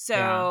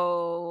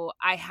 So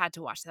I had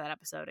to watch that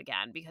episode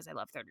again because I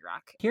love 30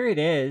 Rock. Here it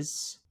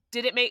is.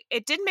 It didn't make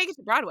it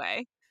to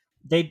Broadway.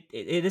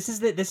 This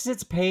is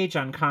its page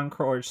on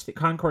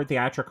Concord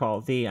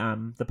Theatrical,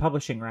 the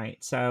publishing right.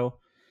 So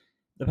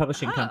the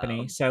publishing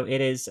company. So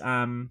it is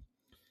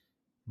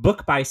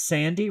book by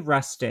Sandy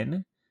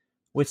Rustin.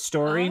 With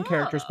story and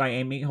characters by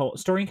Amy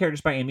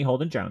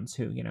Holden Jones,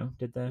 who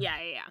did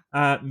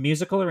the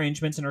musical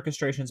arrangements and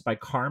orchestrations by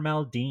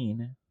Carmel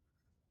Dean.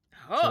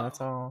 Oh, so that's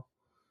all.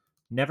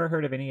 Never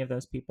heard of any of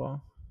those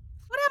people.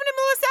 What happened to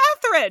Melissa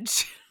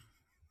Etheridge?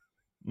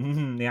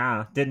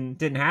 Yeah,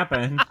 didn't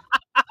happen.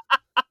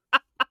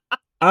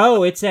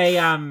 Oh, it's a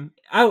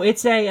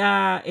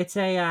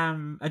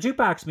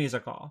jukebox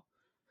musical.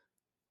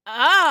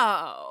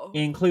 Oh,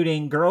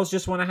 including "Girls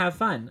Just Want to Have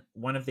Fun,"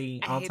 one of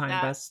the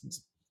all-time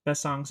best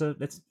songs.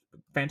 It's a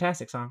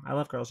fantastic song. I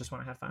love Girls Just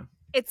Want to Have Fun.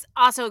 It's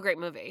also a great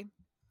movie.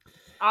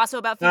 Also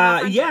about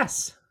female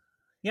friendship.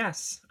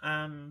 Yes.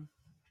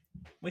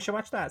 We should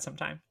watch that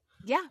sometime.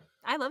 Yeah,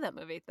 I love that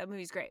movie. That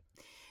movie's great.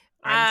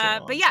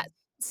 But yeah,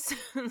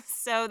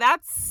 so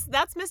that's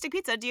Mystic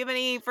Pizza. Do you have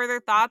any further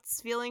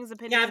thoughts, feelings,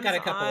 opinions? Yeah, I've got a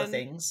couple of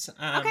things.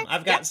 Okay.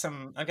 I've got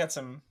some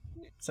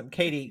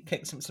Katie,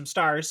 some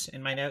stars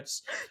in my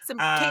notes. Some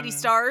Katie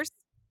stars.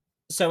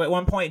 So at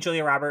one point,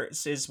 Julia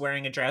Roberts is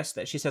wearing a dress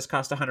that she says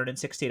cost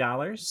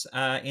 $160.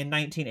 In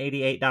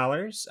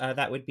 $1988,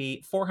 that would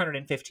be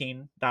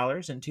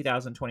 $415 in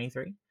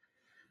 2023.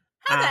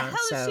 How the hell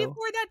did she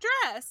afford that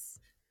dress?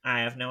 I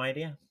have no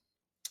idea.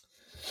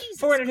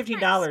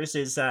 $415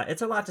 is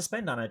it's a lot to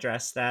spend on a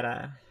dress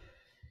that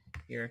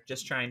you're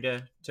just trying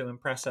to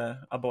impress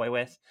a boy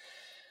with.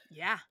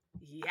 Yeah.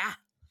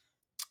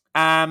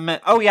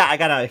 Oh yeah, I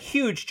got a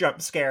huge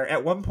jump scare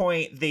at one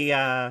point.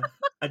 The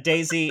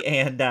Daisy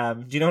and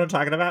do you know what I'm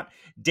talking about?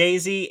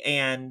 Daisy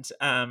and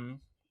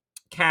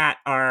Kat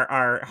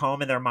are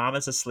home and their mom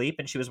is asleep,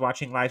 and she was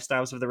watching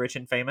Lifestyles of the Rich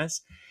and Famous,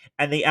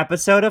 and the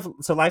episode of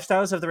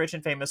Lifestyles of the Rich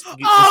and Famous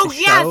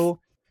show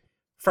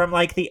from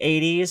like the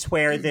 80s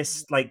where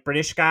this like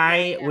British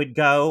guy would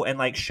go and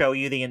like show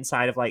you the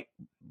inside of like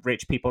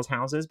rich people's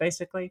houses.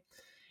 Basically,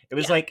 it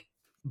was like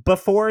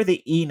before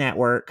the E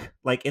Network,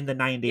 like in the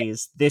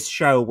 90s, this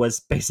show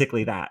was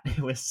basically that.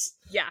 It was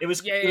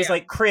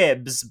like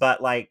Cribs,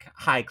 but like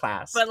high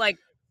class, but like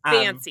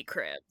fancy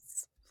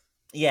Cribs.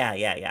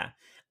 Yeah.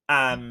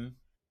 And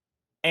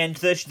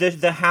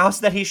the house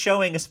that he's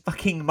showing is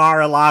fucking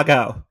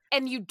Mar-a-Lago.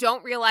 And you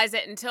don't realize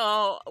it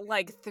until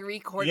like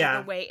 3/4 of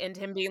the way into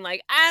him being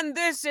like, and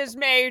this is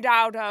made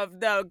out of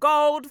the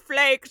gold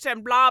flakes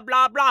and blah,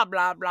 blah, blah,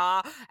 blah,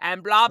 blah,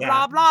 and blah,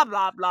 blah, blah,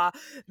 blah, blah.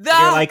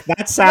 You're like,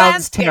 that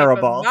sounds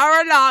terrible.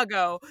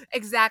 Mar-a-Lago.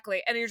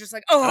 Exactly. And you're just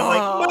like, oh. I'm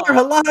like,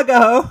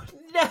 Mar-a-Lago.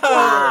 No.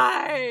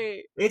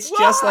 Why? It's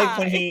just like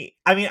when Why?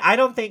 I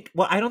don't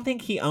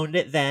think he owned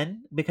it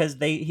then because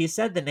he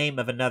said the name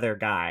of another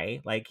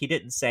guy. Like he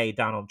didn't say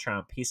Donald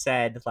Trump. He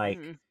said like,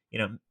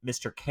 Mhm.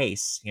 Mr.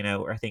 Case,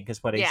 or I think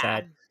is what he Yeah.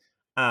 said.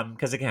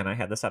 Because again, I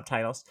had the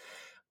subtitles.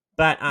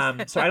 But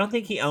so I don't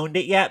think he owned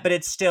it yet, but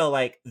it's still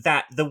like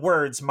that the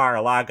words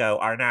Mar-a-Lago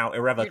are now You're just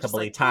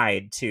irrevocably like, "What?"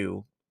 tied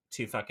to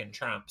fucking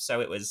Trump.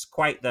 So it was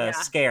quite the Yeah.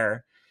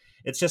 scare.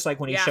 It's just like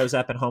when he Yeah. shows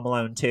up in Home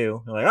Alone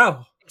 2. You're like,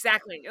 "Oh,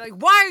 Exactly. You're like,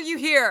 "Why are you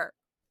here?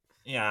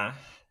 yeah."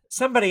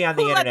 Somebody on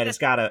the Who let internet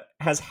this?"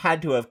 has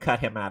had to have cut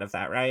him out of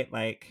that, right?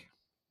 Like,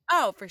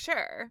 Oh, for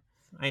sure.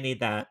 I need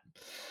that.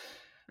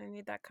 I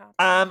need that copy.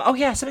 Oh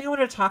yeah, something I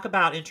wanted to talk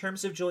about in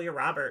terms of Julia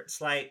Roberts.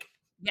 Like,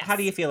 how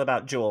do you Yes. feel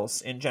about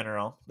Jules in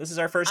general? This is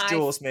our first I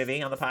Jules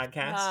movie on the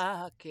podcast.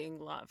 fucking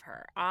love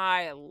her.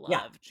 I Yeah, love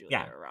yeah,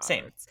 Julia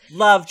same. Roberts.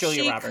 Love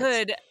Julia She Roberts.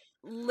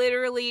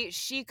 could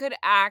she could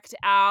act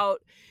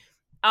out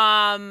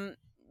um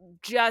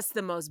just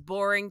the most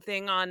boring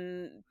thing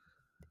on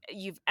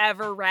you've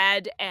ever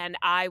read and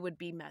I would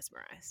be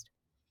mesmerized.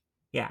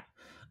 Yeah.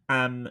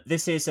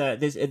 This is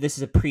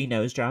a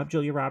pre-nose job,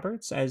 Julia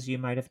Roberts, as you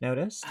might have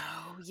noticed.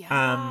 Oh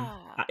yeah.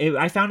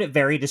 I found it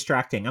very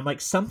distracting. I'm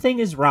like, something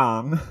is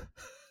wrong.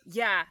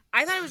 Yeah.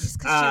 I thought it was just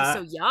because she was Uh,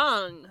 so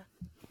young.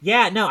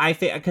 yeah, no,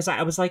 because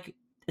I was like,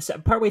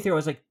 partway through, I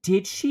was like,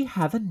 did she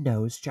have a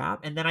nose job?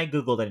 And then I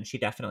googled it, and she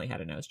definitely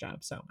had a nose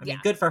job. So I mean, Yeah.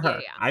 good for Yeah. her.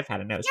 Yeah. I've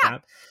had a nose Yeah.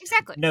 job.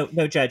 Exactly. No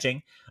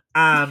judging.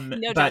 No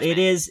But it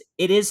judgment.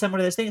 is some of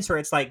those things where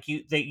it's like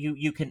you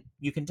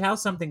can tell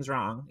something's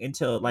wrong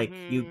until like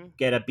you Mm-hmm.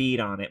 get a bead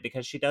on it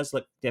because she does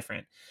look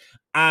different.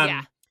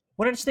 Yeah.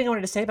 One interesting thing I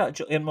wanted to say about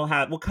and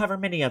we'll cover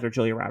many other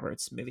Julia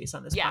Roberts movies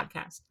on this Yeah.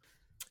 podcast.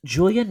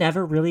 Julia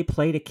never really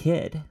played a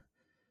kid.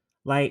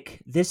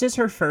 Like, this is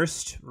her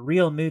first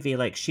real movie.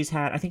 Like,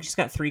 I think she's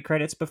got 3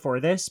 credits before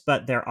this,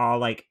 but they're all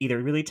like either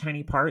really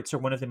tiny parts or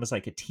one of them was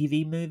like a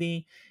TV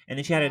movie. And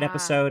then she had an Yeah.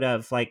 episode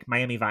of like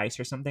Miami Vice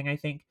or something, I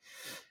think.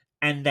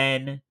 And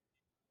then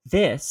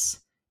this,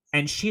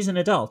 and she's an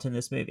adult in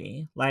this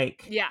movie.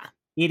 Like, Yeah.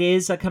 it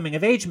is a coming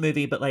of age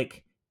movie, but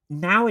like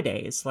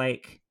nowadays,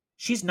 like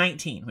she's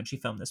 19 when she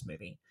filmed this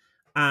movie.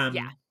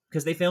 Yeah.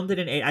 Because they filmed it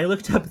in I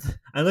looked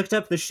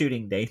up the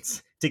shooting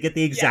dates to get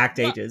the Yeah. exact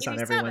Well, ages on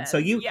everyone. So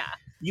 87.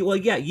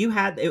 Yeah.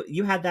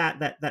 you had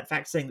that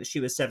fact saying that she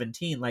was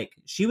 17. Like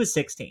she was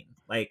 16.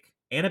 Like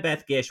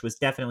Annabeth Gish was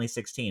definitely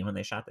 16 when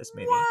they shot this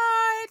movie.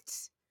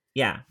 What?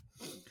 Yeah.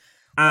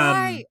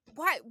 Why? Um.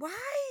 Why? Why?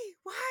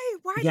 Why?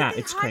 Why did Yeah, they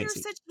it's hire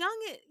crazy. such young?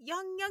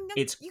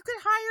 It's. You could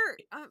hire.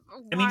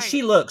 I mean, Why?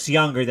 she looks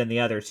younger than the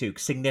other two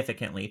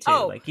significantly too.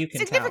 Oh, Like you can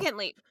tell.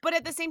 significantly. But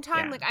at the same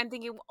time, Yeah. like I'm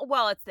thinking,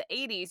 well, it's the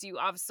 '80s. You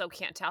also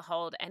can't tell how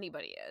old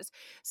anybody is.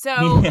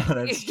 So, Yeah,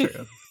 that's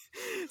true.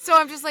 so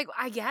I'm just like,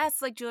 I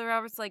guess like Julia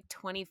Roberts like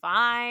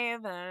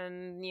 25,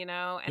 and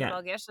Yeah.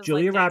 Annabelle Gish is like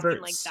Julia 19. Like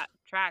Roberts that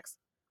tracks.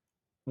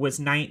 was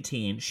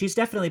 19. She's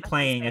definitely That's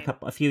playing insane.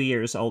 a few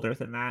years older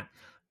than that.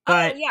 Oh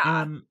But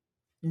yeah,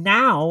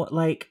 now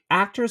like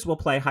actors will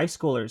play high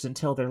schoolers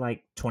until they're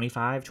like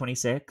 25,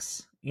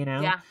 26,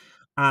 yeah,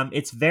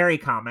 It's very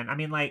common. I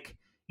mean like,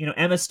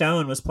 Emma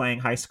Stone was playing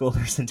high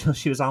schoolers until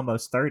she was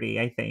almost 30,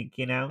 I think.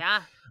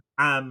 yeah.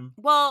 Um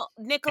Well,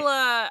 eh,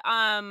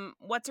 Nicola,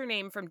 what's her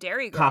name from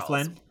Dairy Girls?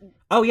 Coughlin.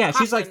 Oh yeah,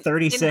 she's like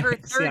Coughlin in her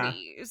 36. Yeah.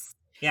 30s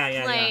Yeah, yeah,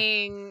 yeah.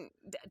 playing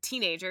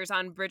teenagers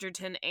on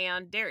Bridgerton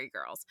and Dairy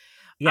Girls.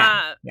 Yeah.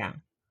 Uh, Yeah.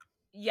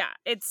 yeah,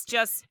 it's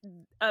just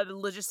a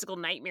logistical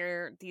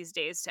nightmare these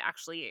days to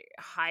actually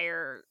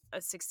hire a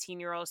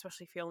 16-year-old,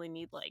 especially if you only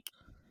need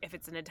if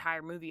it's an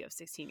entire movie of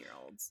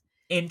 16-year-olds.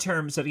 In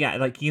terms of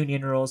like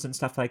union rules and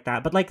stuff like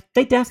that, but like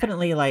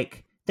Exactly.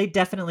 they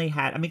definitely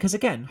had, I mean, because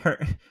again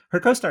her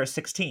co-star is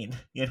 16,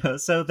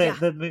 so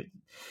Yeah.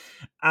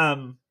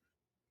 um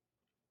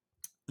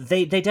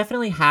they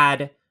definitely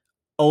had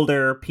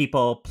older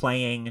people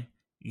playing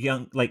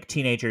young like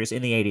teenagers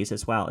in the 80s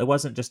as well. It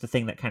wasn't just a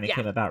thing that kind of Yeah.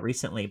 came about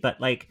recently, but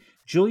like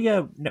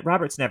Julia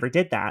Roberts never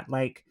did that.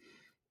 Like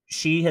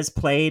she has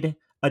played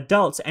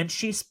adults, and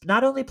she's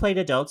not only played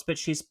adults, but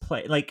she's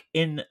played like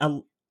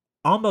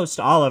almost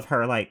all of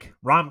her like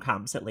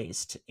rom-coms, at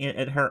least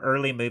in her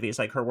early movies,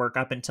 like her work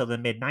up until the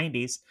mid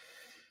 90s.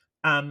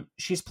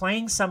 She's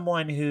playing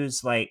someone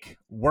who's like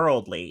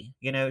worldly,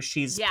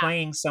 she's Yeah.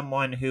 playing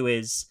someone who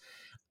is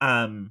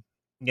um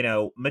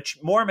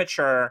more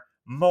mature,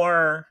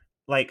 more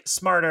like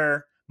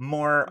smarter,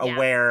 more Yeah.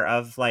 aware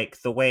of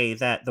like the way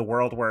that the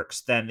world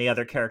works than the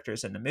other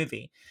characters in the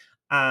movie.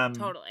 um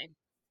Totally.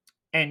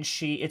 and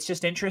it's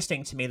just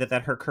interesting to me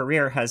that her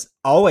career has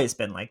always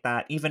been like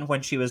that, even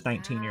when she was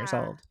 19 years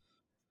Yeah. old.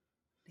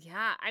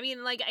 Yeah, I mean,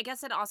 I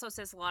guess it also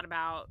says a lot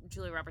about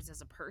Julia Roberts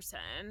as a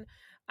person,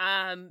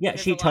 Yeah,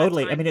 because a lot of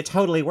I mean, times, it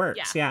totally yeah,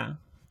 works. Yeah.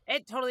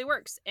 it totally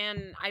works,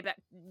 and I bet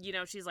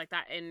she's like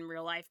that in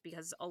real life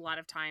because a lot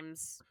of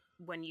times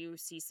when you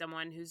see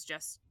someone who's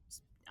just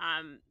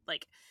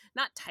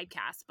not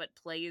typecast but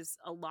plays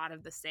a lot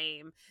of the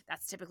same,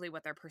 that's typically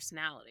what their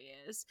personality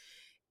is.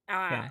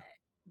 Uh, Yeah.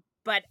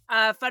 But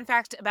a fun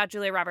fact about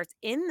Julia Roberts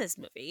in this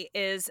movie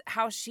is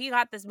how she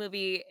got this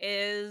movie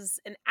is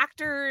an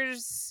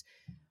actor's,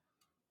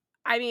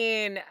 I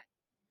mean,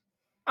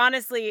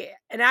 honestly,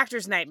 an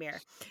actor's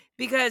nightmare.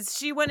 Because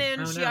she went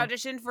in, Oh, she no.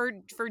 auditioned for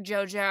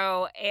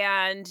JoJo,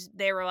 and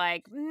they were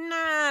like, nah,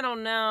 I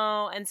don't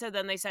know. And so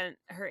then they sent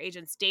her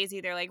agents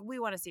Daisy. They're like, we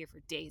want to see her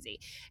for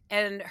Daisy.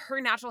 And her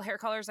natural hair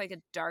color is like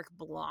a dark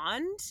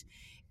blonde.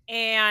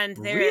 And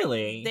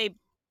Really?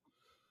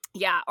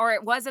 yeah, or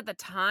it was at the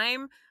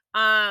time.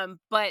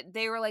 But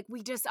they were like,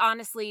 we just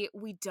honestly,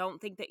 we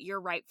don't think that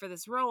you're right for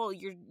this role.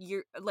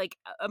 You're like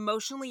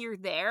emotionally you're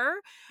there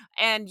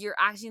and you're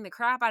acting the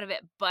crap out of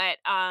it, but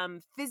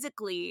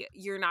physically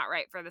you're not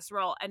right for this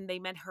role. And they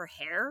meant her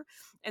hair.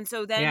 And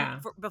so then Yeah.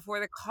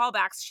 before the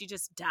callbacks, she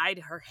just dyed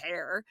her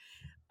hair.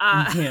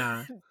 Uh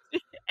Yeah.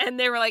 and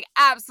they were like,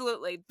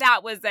 absolutely,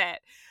 that was it.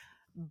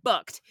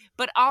 Booked.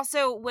 But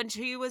also when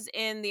she was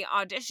in the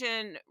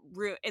audition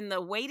room, in the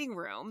waiting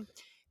room,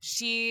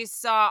 she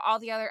saw all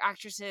the other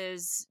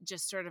actresses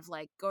just sort of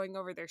like going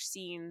over their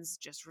scenes,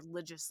 just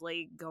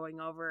religiously going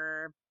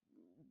over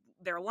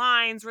their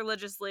lines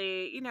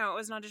religiously. You know, it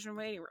was an audition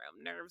waiting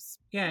room, nerves,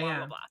 Yeah, blah, blah,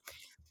 yeah. blah.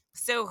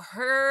 So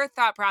her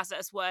thought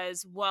process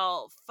was,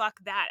 well, fuck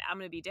that. I'm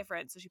going to be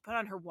different. So she put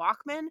on her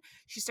Walkman.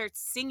 She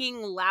starts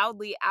singing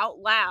loudly out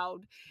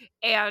loud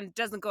and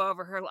doesn't go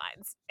over her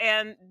lines.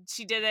 And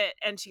she did it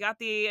and she got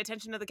the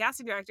attention of the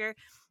casting director.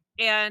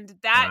 And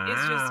that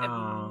is just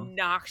Wow.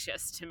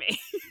 obnoxious to me.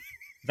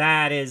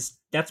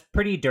 That's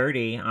pretty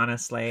dirty,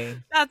 honestly.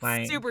 That's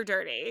Like, super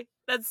dirty.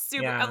 That's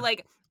super, yeah.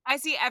 like, I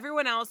see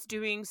everyone else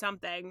doing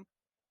something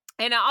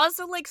and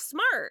also like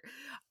smart.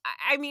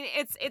 I mean,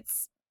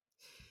 it's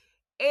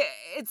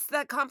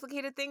that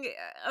complicated thing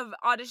of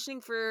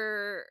auditioning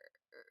for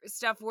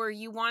stuff where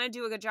you want to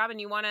do a good job and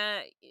you want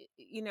to,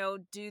 you know,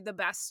 do the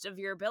best of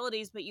your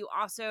abilities, but you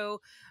also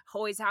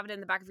always have it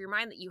in the back of your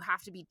mind that you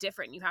have to be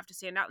different. You have to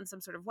stand out in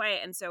some sort of way.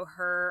 And so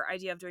her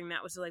idea of doing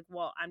that was like,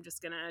 well, I'm just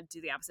going to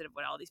do the opposite of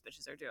what all these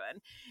bitches are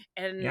doing.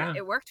 And Yeah.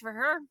 it worked for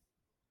her.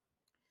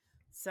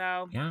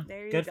 So Yeah.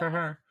 there you Good go. for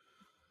her.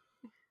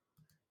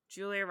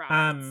 Julia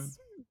Roberts.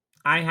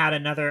 I have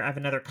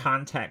another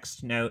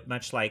context note,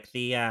 much like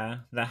the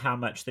how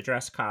much the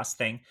dress cost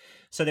thing.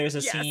 So there's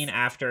a scene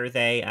after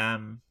they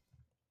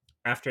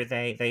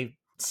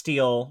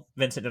steal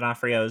Vincent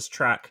D'Onofrio's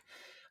truck,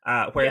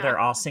 where they're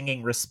all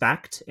singing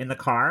 "Respect" in the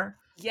car.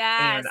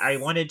 Yes. And I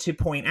wanted to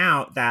point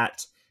out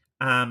that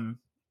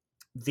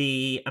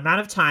the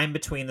amount of time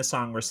between the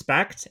song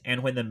 "Respect"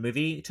 and when the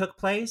movie took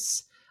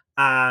place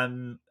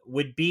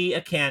would be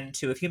akin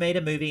to if you made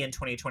a movie in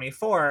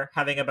 2024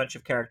 having a bunch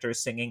of characters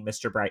singing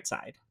Mr.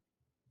 Brightside.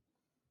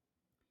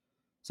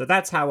 So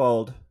that's how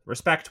old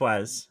Respect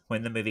was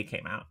when the movie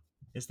came out.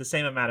 It's the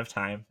same amount of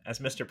time as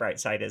Mr.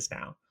 Brightside is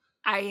now.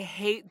 I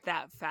hate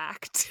that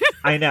fact.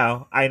 I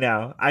know.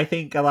 I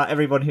think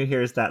everyone who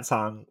hears that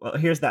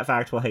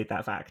fact will hate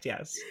that fact,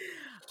 yes.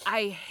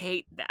 I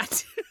hate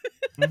that.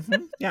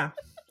 Mm-hmm, yeah.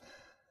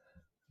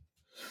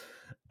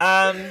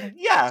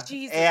 Yeah.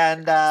 Jesus.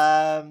 And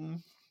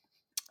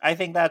I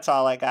think that's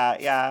all I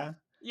got. Yeah.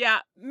 Yeah.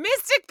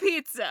 Mystic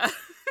Pizza.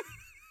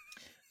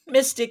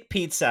 Mystic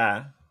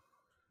Pizza.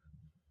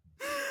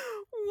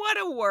 What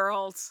a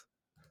world.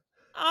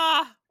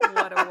 Ah,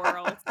 what a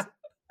world.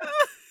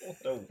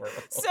 What a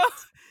world. So,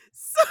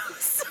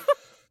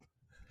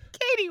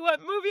 Katie, what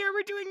movie are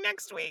we doing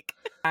next week?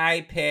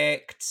 I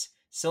picked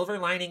Silver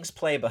Linings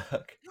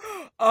Playbook.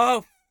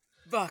 Oh,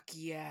 fuck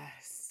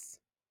yes.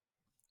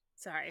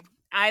 Sorry.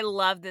 I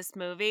love this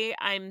movie.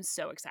 I'm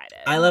so excited.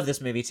 I love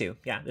this movie too.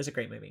 Yeah, this is a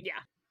great movie. Yeah.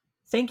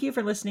 Thank you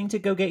for listening to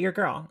Go Get Your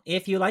Girl.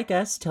 If you like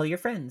us, tell your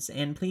friends,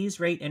 and please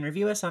rate and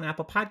review us on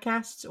Apple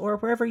Podcasts or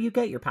wherever you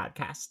get your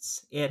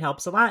podcasts. It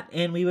helps a lot,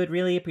 and we would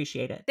really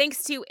appreciate it.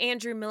 Thanks to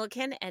Andrew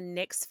Milliken and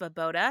Nick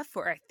Svoboda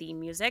for our theme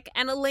music,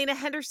 and Elena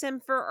Henderson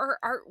for our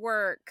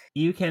artwork.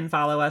 You can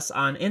follow us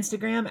on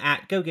Instagram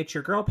at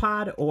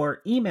GoGetYourGirlPod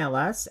or email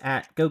us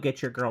at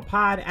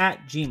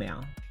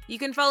GoGetYourGirlPod@gmail.com. You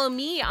can follow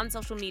me on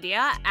social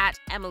media at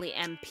Emily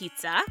M.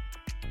 Pizza.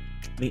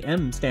 The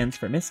M stands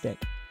for Mystic.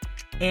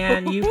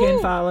 And you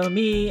can follow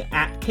me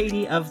at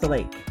Katie of the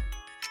Lake.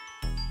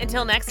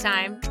 Until next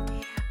time,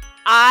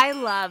 I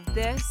love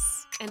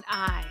this and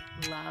I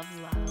love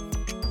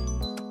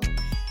love.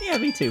 Yeah,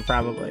 me too,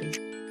 probably.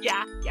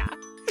 Yeah.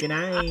 Good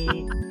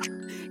night.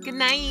 Good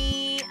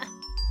night.